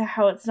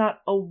how it's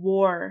not a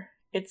war,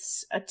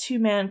 it's a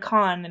 2-man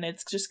con, and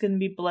it's just going to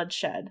be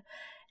bloodshed.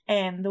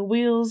 And the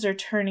wheels are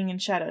turning in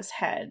Shadow's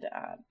head.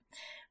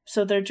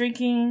 So they're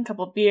drinking a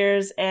couple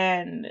beers,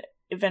 and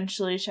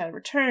eventually Shadow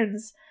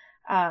returns,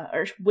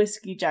 or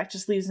Whiskey Jack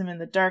just leaves him in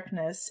the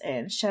darkness,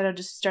 and Shadow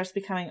just starts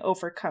becoming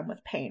overcome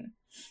with pain.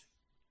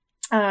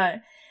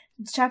 The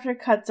chapter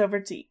cuts over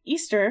to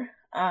Easter,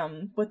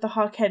 with the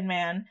Hawkhead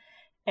Man,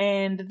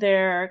 and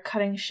they're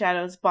cutting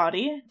Shadow's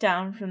body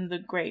down from the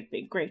great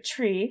big great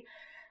tree.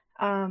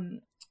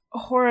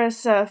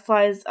 Horus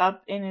flies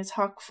up in his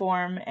hawk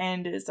form,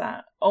 and his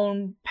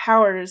own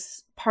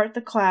powers part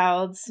the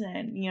clouds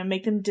and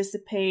make them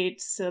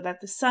dissipate so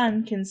that the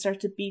sun can start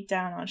to beat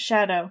down on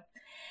Shadow.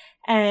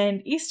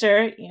 And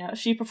Easter,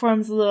 she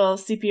performs a little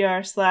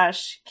CPR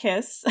 /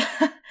 kiss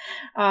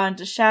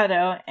onto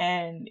Shadow,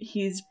 and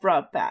he's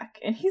brought back.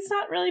 And he's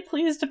not really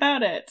pleased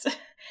about it.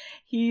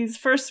 His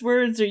first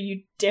words are,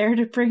 "You dare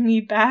to bring me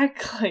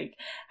back? Like,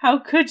 how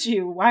could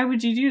you? Why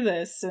would you do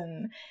this?"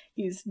 And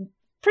he's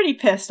pretty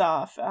pissed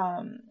off.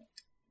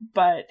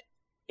 But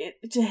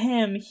to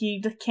him,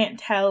 he can't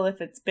tell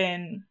if it's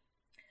been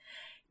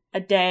a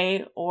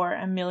day or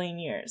a million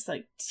years.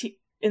 Like,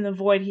 in the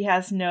void, he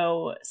has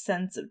no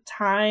sense of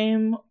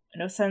time,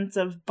 no sense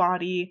of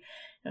body,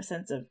 no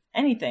sense of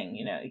anything.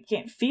 He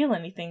can't feel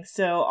anything.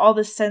 So all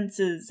the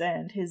senses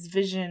and his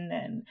vision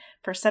and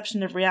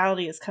perception of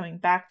reality is coming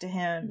back to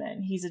him,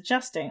 and he's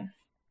adjusting.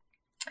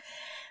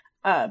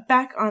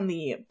 Back on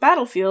the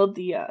battlefield,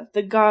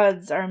 the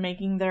gods are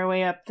making their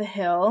way up the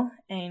hill,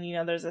 and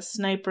there's a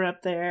sniper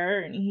up there,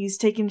 and he's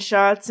taking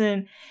shots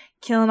and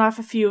killing off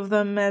a few of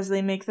them as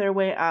they make their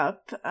way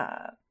up.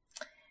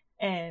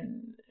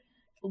 And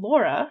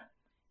Laura,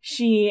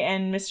 she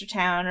and Mr.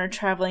 Town are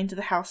traveling to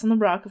the house on the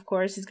rock, of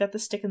course. He's got the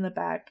stick in the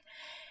back.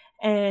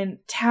 And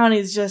Town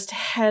is just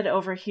head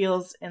over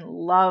heels in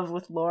love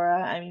with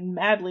Laura. I mean,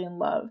 madly in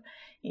love.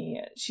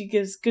 She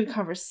gives good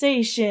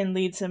conversation,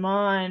 leads him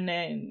on,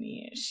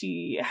 and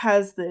she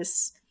has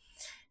this,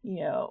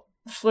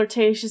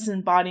 flirtatious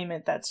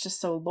embodiment that's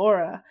just so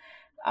Laura.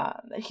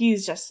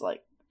 He's just,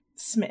 like,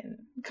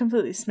 smitten,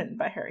 completely smitten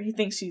by her. He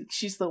thinks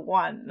she's the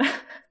one.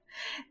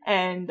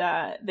 And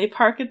they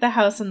park at the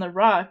house on the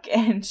rock,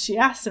 and she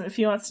asks him if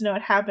he wants to know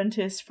what happened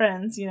to his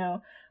friends,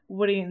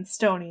 Woody and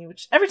Stony,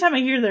 which every time I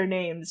hear their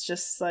names,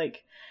 just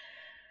like,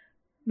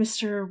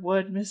 Mr.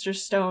 Wood, Mr.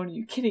 Stone,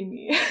 you kidding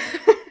me?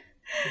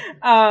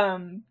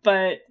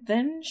 But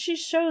then she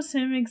shows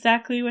him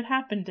exactly what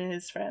happened to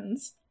his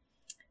friends.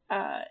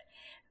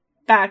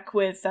 Back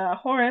with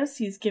Horace,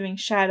 he's giving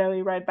Shadow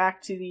a ride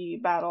back to the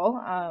battle.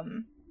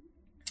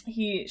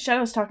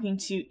 Shadow's talking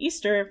to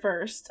Easter at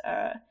first,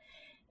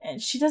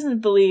 and she doesn't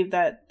believe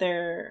that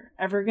they're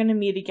ever going to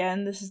meet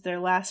again. This is their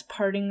last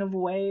parting of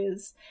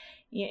ways.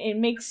 It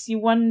makes you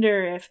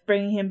wonder if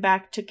bringing him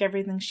back took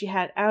everything she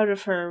had out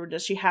of her. Or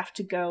does she have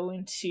to go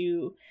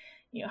into,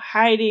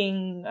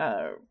 hiding,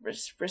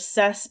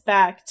 recess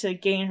back to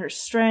gain her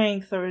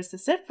strength? Or is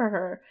this it for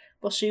her?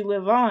 Will she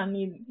live on?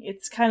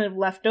 It's kind of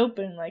left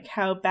open, like,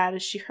 how bad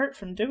is she hurt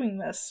from doing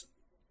this?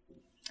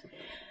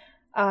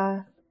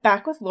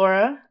 Back with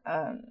Laura,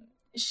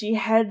 she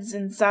heads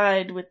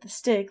inside with the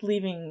stick,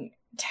 leaving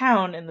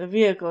Town in the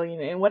vehicle,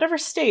 in whatever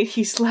state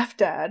he's left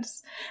at.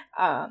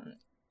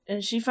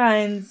 And she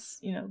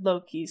finds,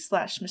 Loki /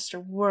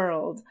 Mr.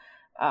 World,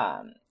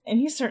 and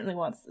he certainly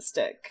wants the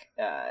stick.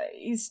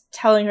 He's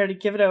telling her to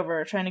give it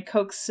over, trying to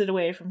coax it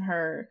away from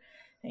her.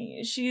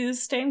 And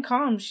she's staying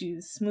calm,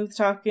 she's smooth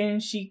talking,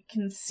 she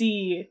can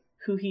see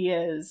who he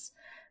is.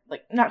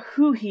 Like, not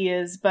who he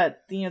is,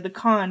 but, the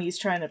con he's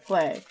trying to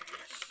play.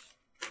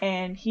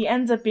 And he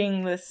ends up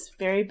being this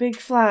very big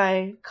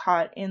fly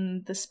caught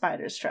in the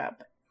spider's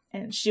trap.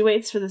 And she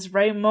waits for this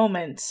right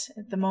moment,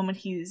 at the moment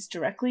he's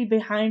directly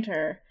behind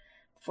her,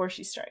 before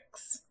she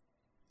strikes.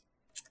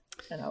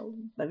 And I'll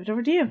leave it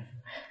over to you.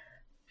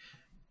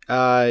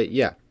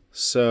 Yeah.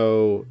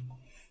 So,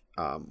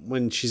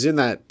 when she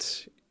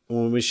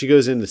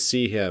goes in to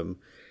see him,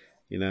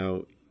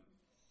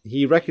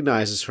 he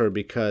recognizes her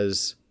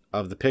because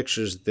of the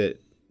pictures that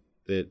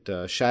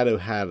Shadow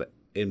had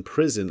in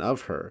prison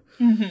of her.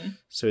 Mm-hmm.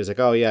 So he's like,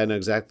 "Oh yeah, I know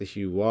exactly who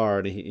you are."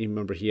 And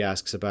he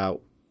asks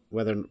about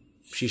whether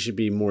she should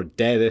be more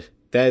dead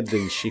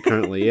than she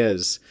currently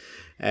is.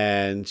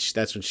 And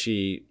that's when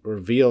she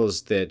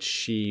reveals that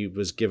she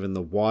was given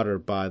the water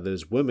by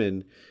those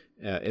women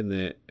in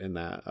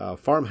the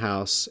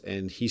farmhouse,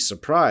 and he's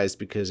surprised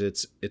because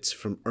it's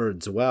from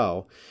Erd's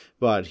well.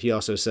 But he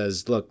also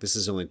says, "Look, this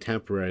is only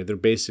temporary. They're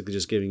basically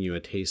just giving you a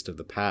taste of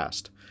the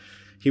past."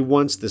 He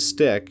wants the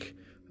stick.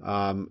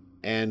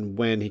 And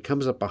when he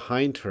comes up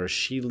behind her,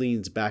 she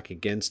leans back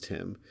against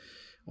him,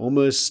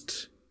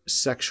 almost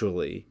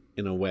sexually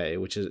in a way,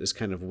 which is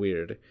kind of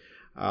weird.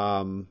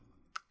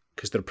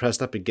 Because they're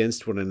pressed up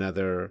against one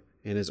another,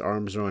 and his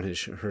arms are on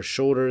her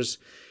shoulders.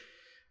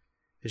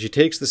 And she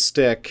takes the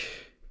stick,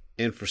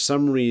 and for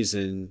some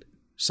reason,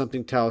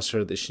 something tells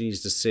her that she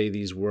needs to say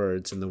these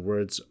words, and the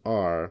words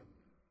are,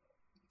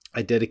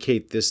 "I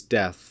dedicate this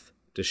death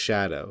to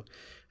Shadow."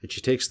 And she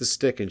takes the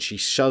stick and she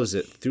shoves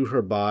it through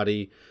her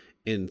body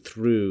and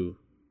through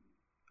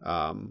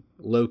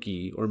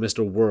Loki, or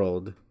Mr.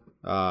 World,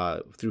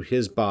 through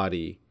his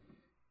body,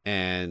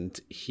 and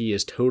he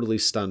is totally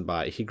stunned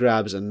by it. He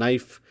grabs a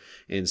knife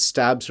and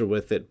stabs her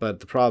with it, but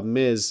the problem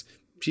is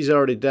she's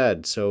already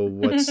dead, so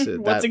what's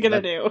it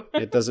gonna do?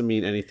 It doesn't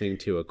mean anything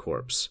to a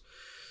corpse.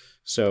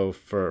 So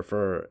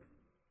for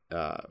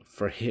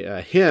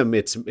him,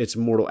 it's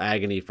mortal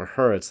agony. For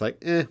her, it's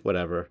like,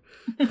 whatever.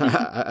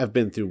 I've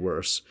been through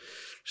worse.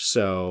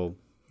 So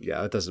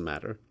yeah, it doesn't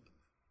matter.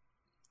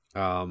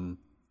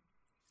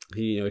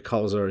 He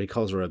calls her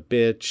a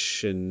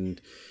bitch, and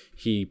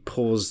he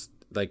pulls,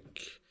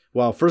 like,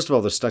 well, first of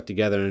all, they're stuck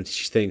together, and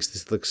she thinks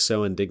this looks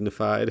so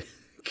undignified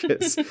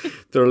because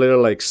they're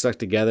literally like stuck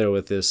together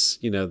with this,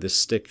 this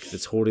stick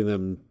that's holding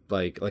them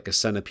like a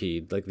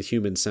centipede, like the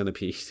human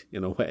centipede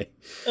in a way.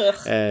 Ugh.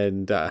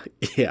 And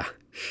yeah,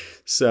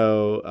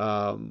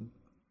 so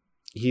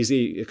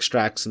he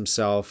extracts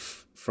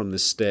himself from the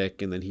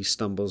stick, and then he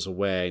stumbles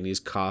away, and he's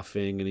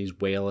coughing, and he's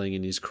wailing,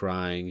 and he's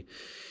crying,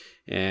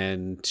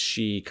 and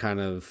she kind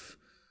of,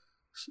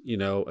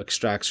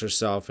 extracts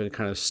herself and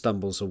kind of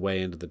stumbles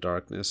away into the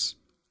darkness.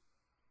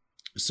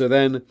 So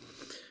then,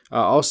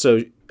 also,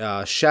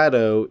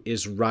 Shadow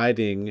is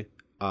riding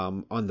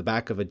on the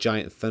back of a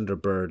giant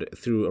thunderbird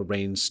through a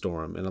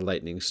rainstorm and a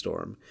lightning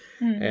storm.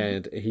 Mm-hmm.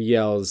 And he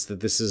yells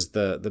that this is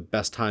the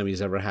best time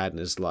he's ever had in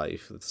his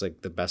life. It's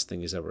like the best thing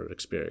he's ever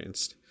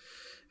experienced.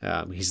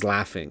 He's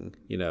laughing,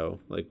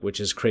 which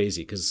is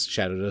crazy because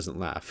Shadow doesn't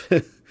laugh.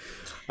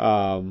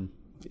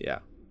 Yeah.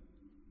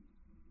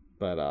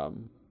 But,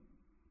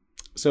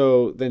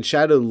 so then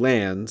Shadow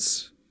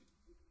lands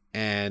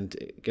and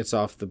gets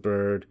off the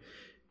bird,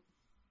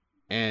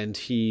 and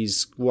he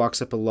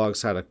walks up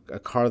alongside a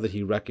car that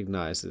he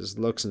recognizes,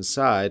 looks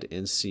inside,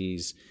 and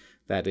sees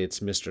that it's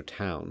Mr.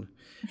 Town.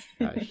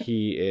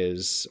 He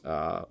is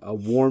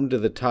warm to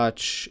the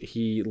touch.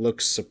 He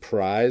looks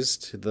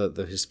surprised.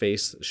 His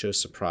face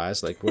shows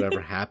surprise, like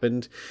whatever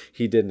happened,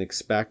 he didn't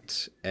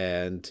expect.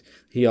 And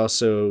he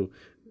also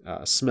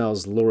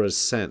smells Laura's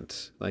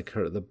scent, like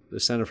the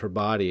scent of her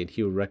body, and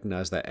he would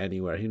recognize that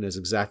anywhere. He knows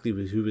exactly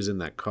who was in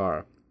that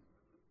car.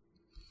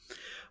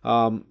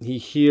 He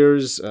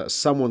hears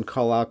someone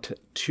call out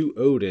to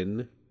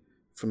Odin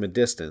from a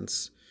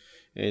distance,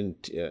 and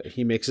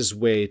he makes his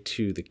way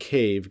to the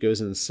cave,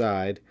 goes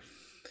inside,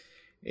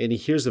 and he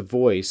hears a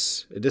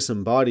voice, a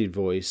disembodied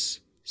voice,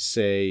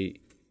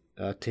 say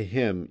to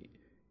him,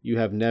 "You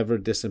have never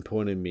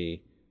disappointed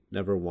me,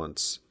 never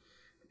once."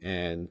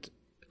 And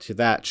to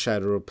that,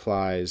 Shadow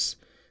replies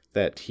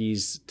that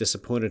he's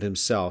disappointed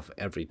himself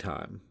every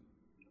time.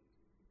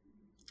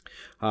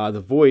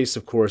 The voice,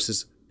 of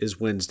course, is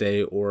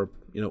Wednesday, or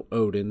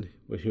Odin,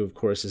 who of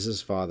course is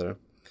his father.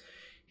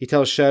 He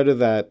tells Shadow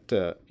that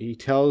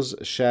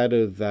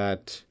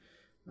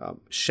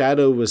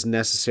Shadow was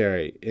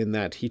necessary in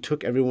that he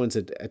took everyone's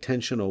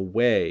attention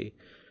away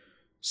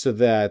so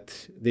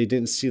that they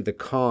didn't see the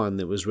Khan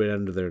that was right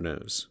under their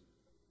nose.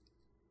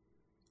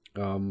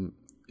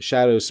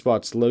 Shadow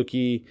spots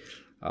Loki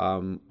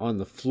on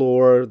the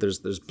floor.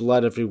 There's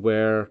blood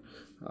everywhere.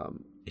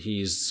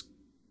 He's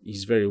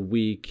very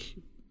weak,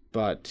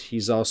 but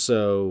he's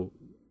also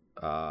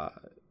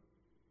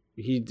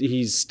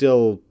he's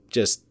still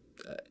just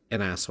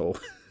an asshole.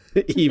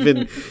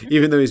 even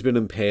though he's been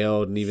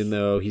impaled, and even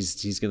though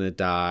he's gonna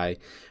die,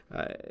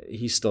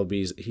 he's still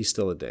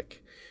a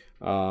dick.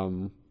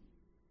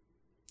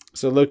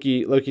 So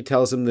Loki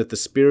tells him that the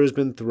spear has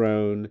been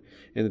thrown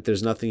and that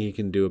there's nothing he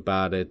can do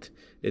about it.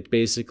 It's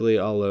basically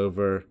all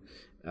over.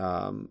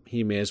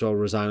 He may as well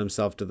resign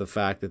himself to the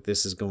fact that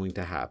this is going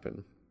to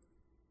happen.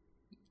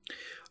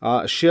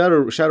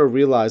 Shadow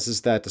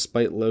realizes that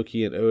despite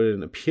Loki and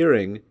Odin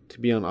appearing to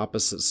be on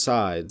opposite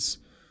sides,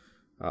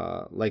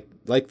 like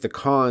the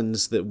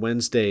cons that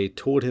Wednesday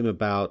told him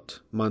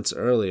about months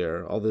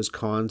earlier, all those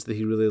cons that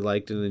he really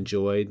liked and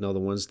enjoyed, and all the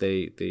ones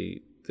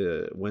the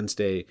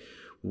Wednesday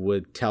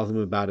would tell him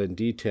about in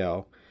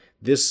detail,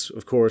 this,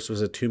 of course, was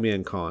a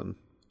two-man con,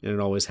 and it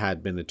always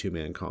had been a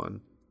two-man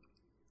con.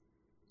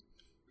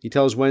 He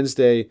tells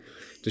Wednesday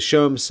to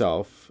show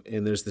himself,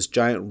 and there's this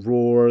giant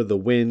roar, the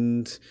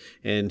wind,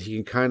 and he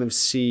can kind of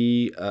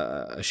see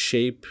a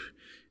shape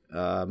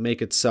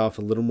make itself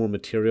a little more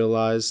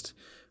materialized,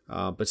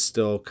 but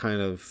still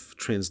kind of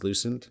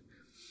translucent.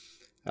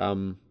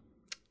 So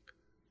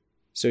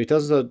he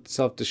tells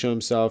himself to show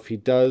himself. He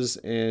does,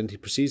 and he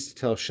proceeds to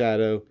tell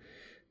Shadow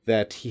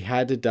that he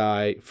had to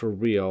die for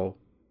real,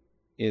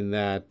 in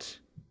that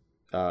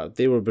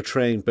they were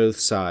betraying both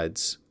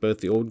sides, both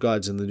the old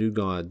gods and the new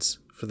gods,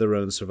 for their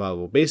own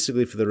survival,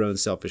 basically for their own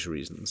selfish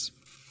reasons.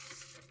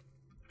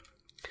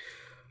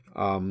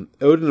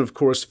 Odin, of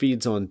course,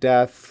 feeds on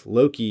death.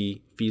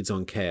 Loki feeds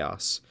on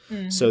chaos.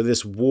 Mm-hmm. So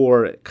this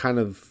war kind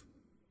of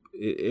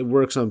it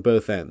works on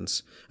both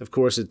ends. Of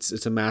course,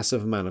 it's a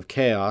massive amount of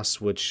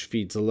chaos, which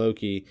feeds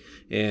Loki,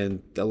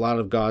 and a lot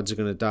of gods are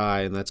going to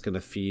die, and that's going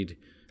to feed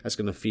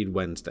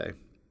Wednesday.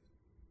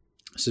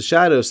 So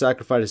Shadow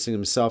sacrificing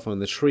himself on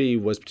the tree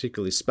was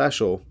particularly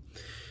special,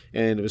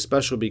 and it was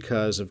special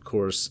because, of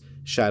course,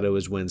 Shadow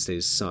is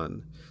Wednesday's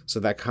son. So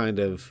that kind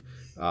of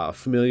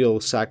familial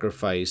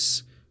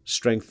sacrifice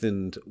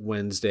strengthened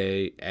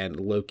Wednesday and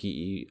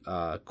Loki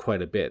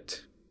quite a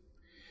bit.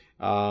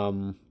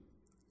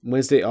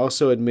 Wednesday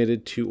also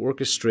admitted to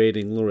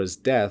orchestrating Laura's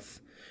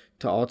death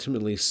to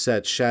ultimately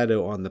set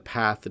Shadow on the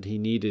path that he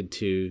needed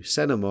to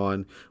set him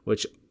on,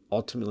 which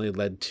ultimately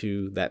led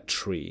to that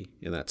tree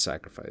in that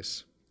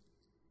sacrifice.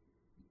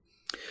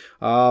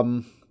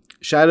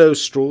 Shadow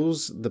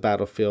strolls the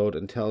battlefield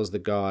and tells the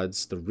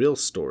gods the real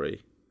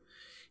story.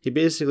 He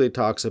basically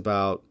talks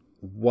about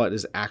what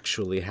is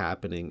actually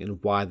happening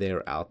and why they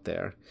are out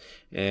there.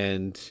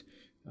 And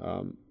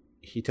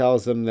he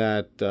tells them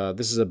that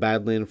this is a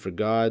bad land for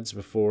gods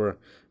before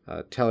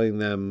telling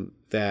them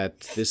that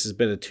this has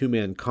been a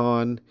two-man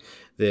con,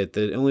 that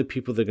the only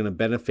people that are going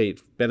to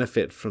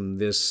benefit from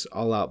this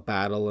all-out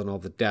battle and all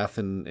the death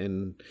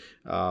and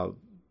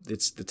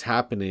that's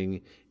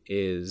happening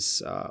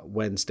is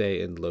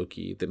Wednesday and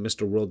Loki, that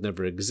Mr. World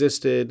never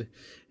existed,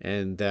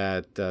 and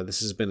that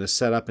this has been a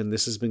setup, and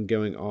this has been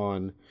going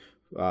on.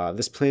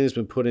 This plan has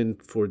been put in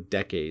for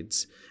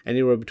decades.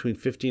 Anywhere between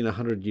 50 and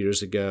 100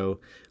 years ago,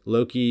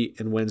 Loki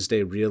and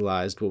Wednesday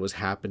realized what was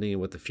happening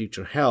and what the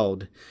future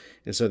held,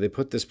 and so they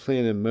put this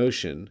plan in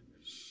motion.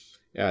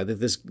 That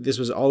this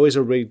was always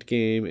a rigged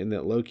game, and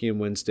that Loki and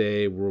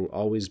Wednesday will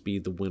always be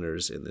the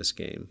winners in this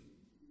game.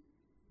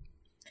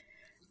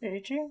 Very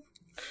true.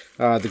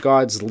 The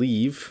gods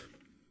leave.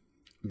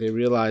 They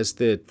realize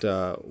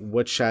that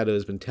what Shadow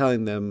has been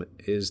telling them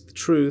is the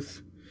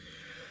truth.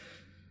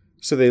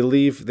 So they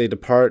leave, they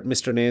depart.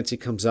 Mr. Nancy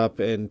comes up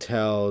and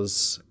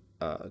tells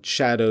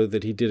Shadow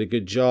that he did a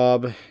good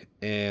job,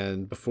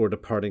 and before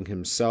departing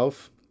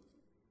himself,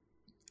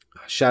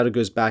 Shadow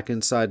goes back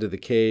inside to the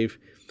cave,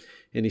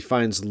 and he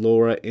finds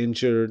Laura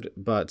injured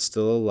but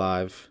still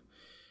alive.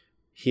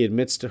 He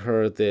admits to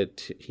her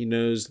that he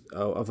knows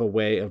of a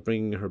way of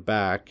bringing her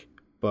back,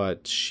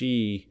 but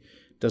she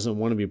doesn't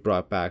want to be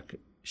brought back.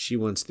 She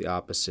wants the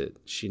opposite.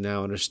 She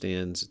now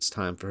understands it's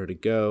time for her to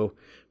go.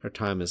 Her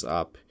time is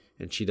up,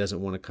 and she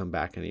doesn't want to come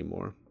back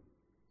anymore.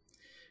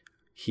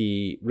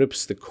 He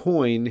rips the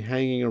coin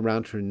hanging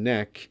around her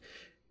neck.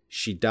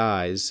 She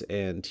dies,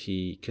 and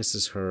he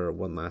kisses her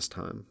one last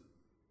time.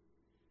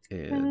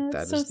 And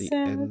that is the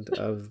end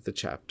of the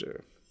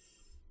chapter.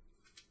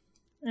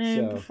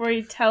 And before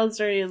he tells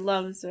her he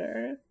loves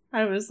her,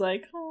 I was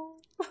like, oh.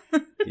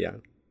 Yeah.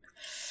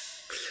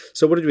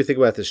 So what did we think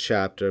about this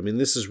chapter? I mean,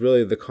 this is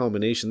really the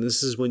culmination.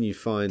 This is when you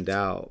find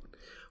out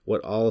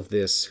what all of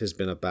this has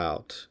been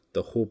about.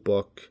 The whole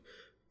book,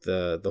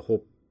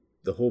 the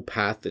whole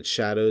path that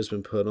Shadow's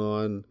been put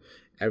on,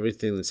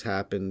 everything that's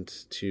happened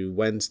to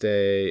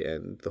Wednesday,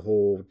 and the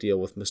whole deal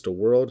with Mr.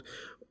 World.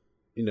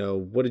 You know,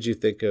 what did you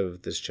think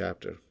of this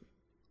chapter?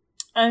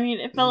 I mean,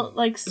 it felt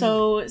like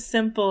so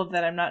simple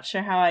that I'm not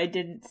sure how I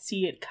didn't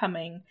see it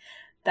coming.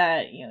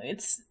 That, you know,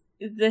 it's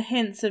the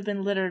hints have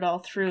been littered all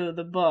through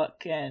the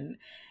book, and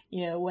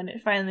you know, when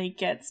it finally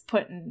gets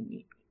put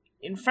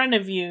in front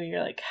of you,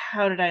 you're like,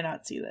 how did I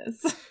not see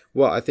this?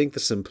 Well, I think the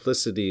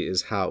simplicity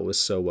is how it was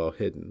so well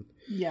hidden.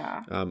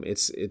 Yeah.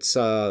 It's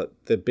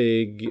the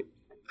big.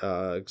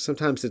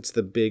 Sometimes it's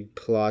the big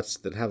plots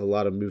that have a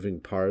lot of moving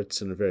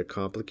parts and are very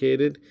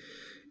complicated.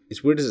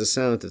 As weird as it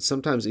sounds, it's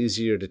sometimes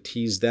easier to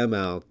tease them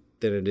out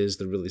than it is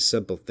the really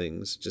simple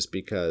things, just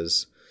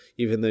because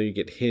even though you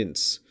get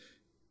hints,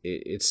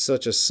 it's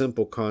such a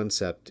simple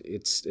concept.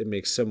 It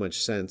makes so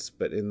much sense,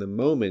 but in the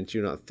moment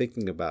you're not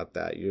thinking about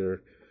that.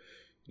 You're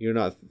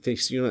not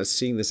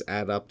seeing this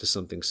add up to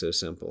something so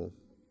simple.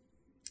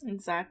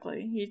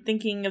 Exactly. You're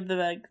thinking of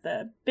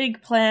the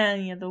big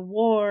plan, you know, the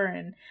war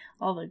and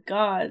all the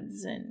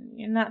gods, and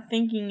you're not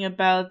thinking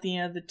about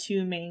the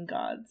two main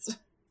gods.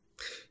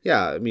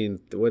 Yeah, I mean,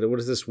 what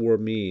does this war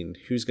mean?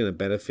 Who's going to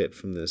benefit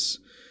from this?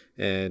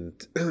 And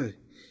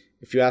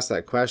if you ask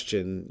that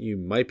question, you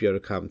might be able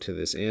to come to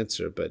this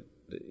answer. But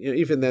you know,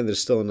 even then,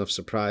 there's still enough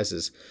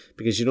surprises,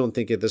 because you don't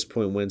think at this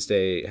point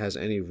Wednesday has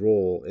any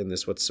role in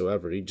this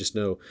whatsoever. You just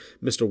know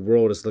Mr.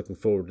 World is looking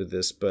forward to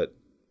this, but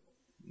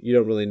you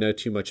don't really know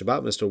too much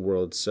about Mr.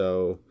 World.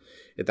 So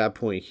at that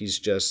point, he's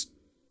just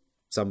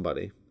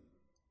somebody.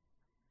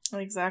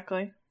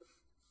 Exactly.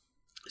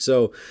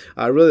 So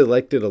I really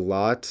liked it a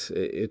lot.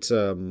 It's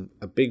a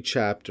big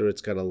chapter.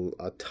 It's got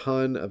a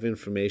ton of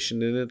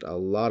information in it, a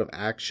lot of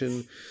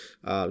action,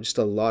 just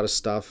a lot of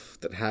stuff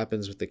that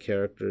happens with the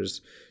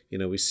characters. You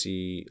know, we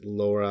see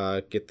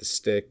Laura get the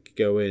stick,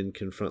 go in,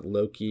 confront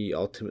Loki,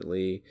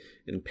 ultimately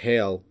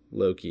impale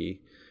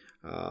Loki.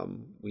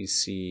 We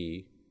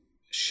see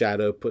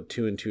Shadow put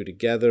two and two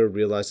together,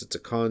 realize it's a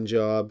con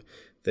job,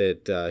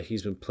 that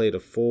he's been played a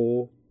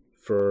fool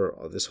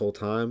for this whole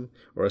time,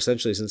 or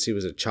essentially since he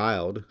was a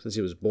child, since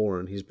he was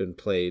born, he's been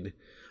played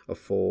a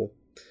fool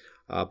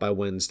by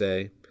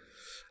Wednesday.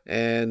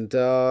 And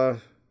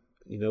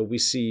you know, we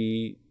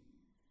see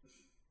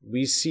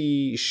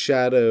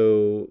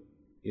Shadow,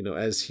 you know,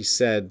 as he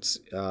said,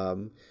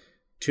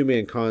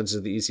 two-man cons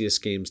are the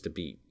easiest games to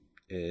beat,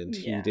 and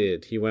he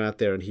did. He went out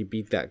there and he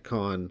beat that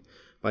con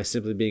by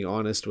simply being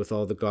honest with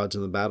all the gods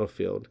on the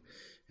battlefield.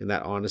 And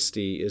that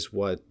honesty is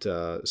what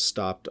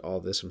stopped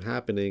all this from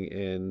happening.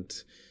 And,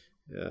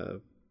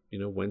 you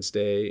know,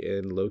 Wednesday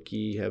and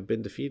Loki have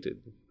been defeated.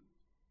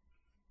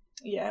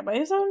 Yeah, by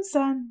his own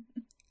son.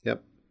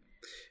 Yep.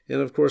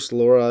 And, of course,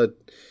 Laura,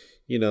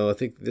 you know, I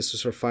think this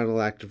was her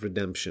final act of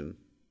redemption.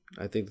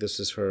 I think this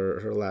is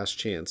her last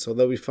chance.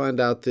 Although we find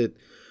out that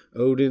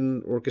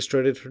Odin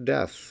orchestrated her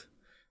death.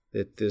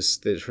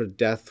 That her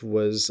death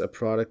was a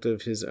product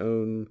of his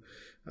own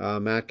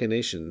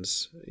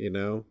machinations, you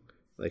know.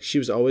 Like, she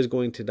was always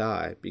going to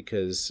die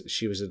because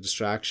she was a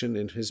distraction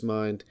in his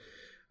mind.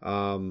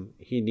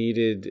 He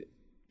needed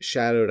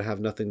Shadow to have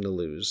nothing to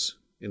lose.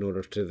 in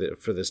order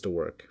for this to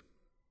work.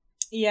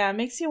 Yeah, it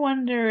makes you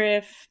wonder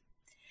if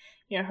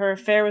her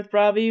affair with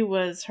Robbie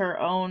was her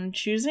own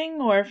choosing,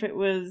 or if it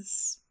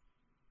was,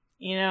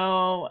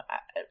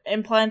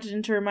 implanted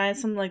into her mind,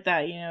 something like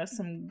that,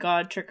 some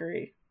god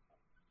trickery.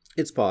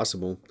 It's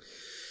possible.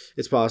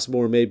 It's possible,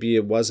 or maybe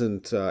it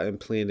wasn't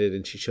implanted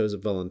and she chose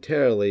it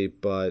voluntarily,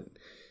 but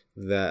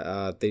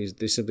that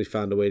they simply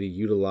found a way to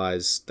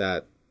utilize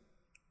that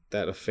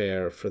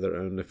affair for their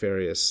own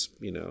nefarious,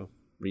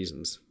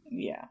 reasons.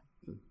 Yeah.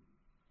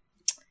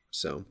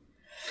 So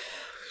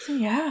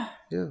yeah.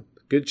 Yeah.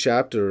 Good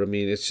chapter. I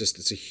mean,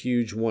 it's a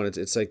huge one.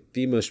 It's like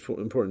the most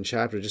important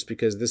chapter, just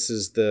because this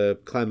is the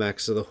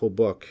climax of the whole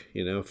book.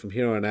 From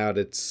here on out,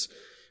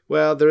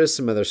 there is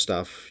some other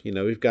stuff.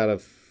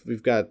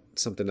 We've got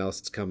something else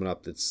that's coming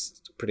up that's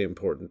pretty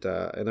important,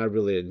 and I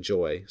really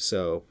enjoy.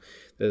 So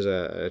there's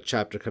a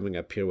chapter coming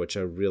up here which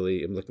I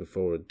really am looking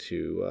forward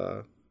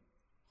to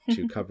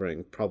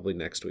covering probably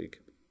next week.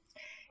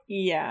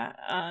 Yeah.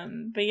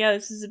 But yeah,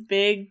 this is a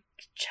big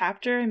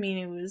chapter. I mean,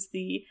 it was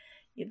the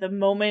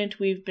moment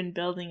we've been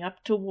building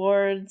up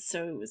towards,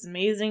 so it was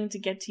amazing to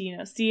get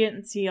to see it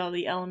and see all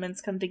the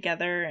elements come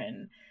together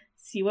and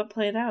see what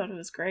played out. It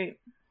was great.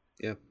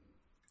 Yeah.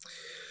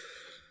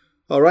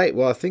 All right,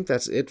 well, I think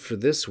that's it for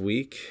this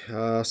week.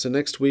 So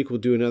next week we'll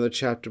do another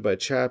chapter by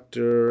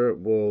chapter.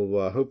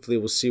 Hopefully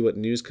we'll see what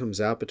news comes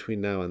out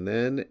between now and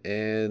then,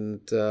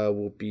 and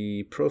we'll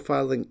be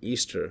profiling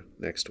Easter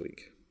next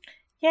week.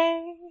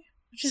 Yay!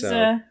 Which is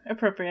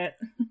appropriate.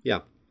 Yeah.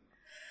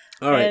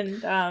 All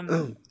right.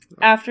 And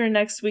after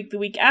next week, the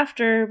week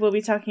after, we'll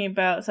be talking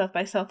about South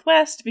by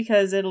Southwest,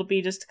 because it'll be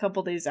just a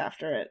couple days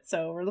after it.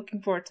 So we're looking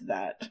forward to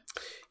that.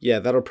 Yeah,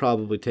 that'll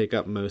probably take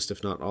up most,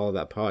 if not all, of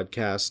that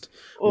podcast.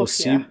 We'll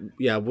see.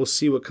 Yeah, we'll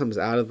see what comes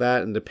out of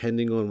that, and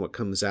depending on what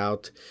comes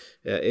out,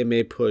 it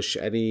may push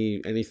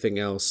anything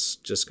else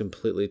just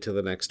completely to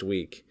the next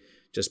week,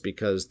 just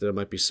because there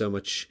might be so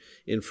much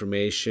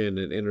information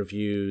and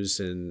interviews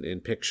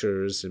and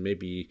pictures and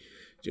maybe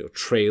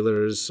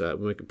trailers.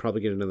 We could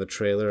probably get another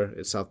trailer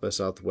at South by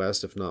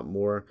Southwest, if not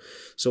more.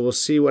 So we'll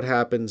see what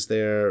happens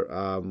there.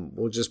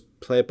 We'll just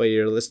play it by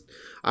ear.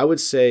 I would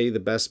say the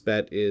best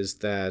bet is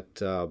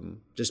that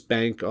just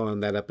bank on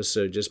that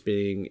episode just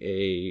being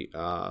a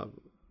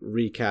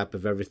recap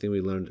of everything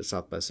we learned at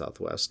South by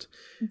Southwest.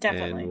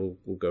 Definitely. And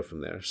we'll go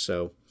from there.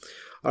 So,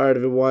 all right,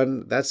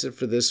 everyone, that's it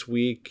for this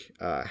week.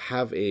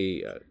 Have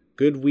a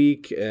good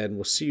week, and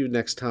we'll see you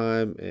next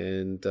time.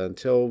 And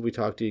until we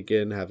talk to you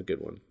again, have a good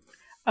one.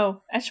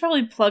 Oh, I should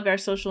probably plug our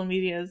social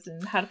medias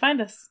and how to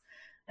find us.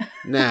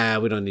 Nah,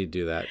 we don't need to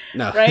do that.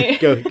 No, right?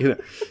 Go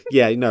ahead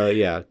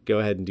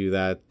and do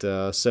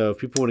that. So if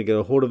people want to get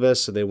a hold of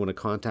us, so they want to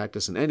contact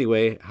us in any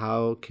way,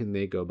 how can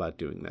they go about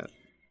doing that?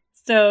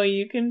 So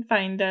you can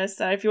find us,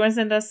 if you want to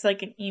send us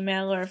like an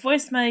email or a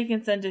voicemail, you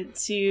can send it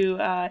to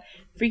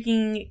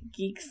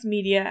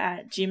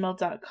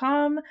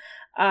freakinggeeksmedia@gmail.com.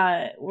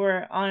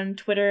 We're on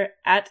Twitter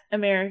at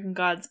American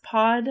Gods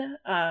Pod.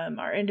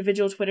 Our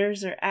individual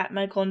Twitters are at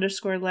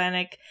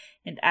Michael_Lanik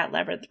and at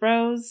Labyrinth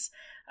Rose.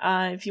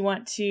 If you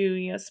want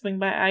to, swing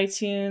by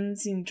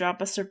iTunes and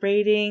drop us a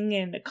rating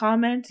and a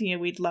comment,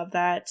 we'd love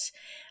that.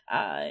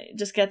 It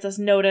just gets us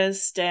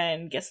noticed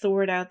and gets the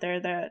word out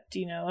there that,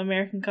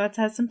 American Gods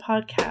has some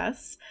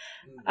podcasts.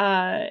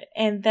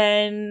 And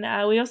then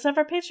we also have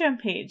our Patreon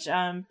page,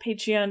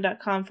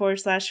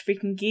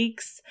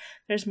 patreon.com/freakinggeeks.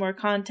 There's more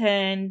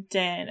content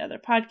and other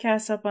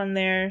podcasts up on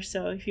there.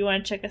 So if you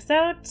want to check us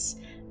out,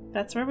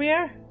 that's where we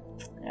are.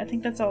 I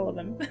think that's all of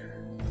them.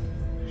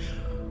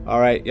 All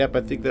right. Yep.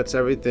 I think that's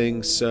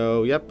everything.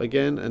 So,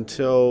 again,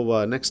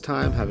 until next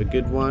time, have a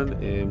good one,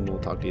 and we'll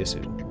talk to you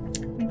soon.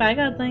 Bye,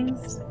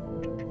 Godlings.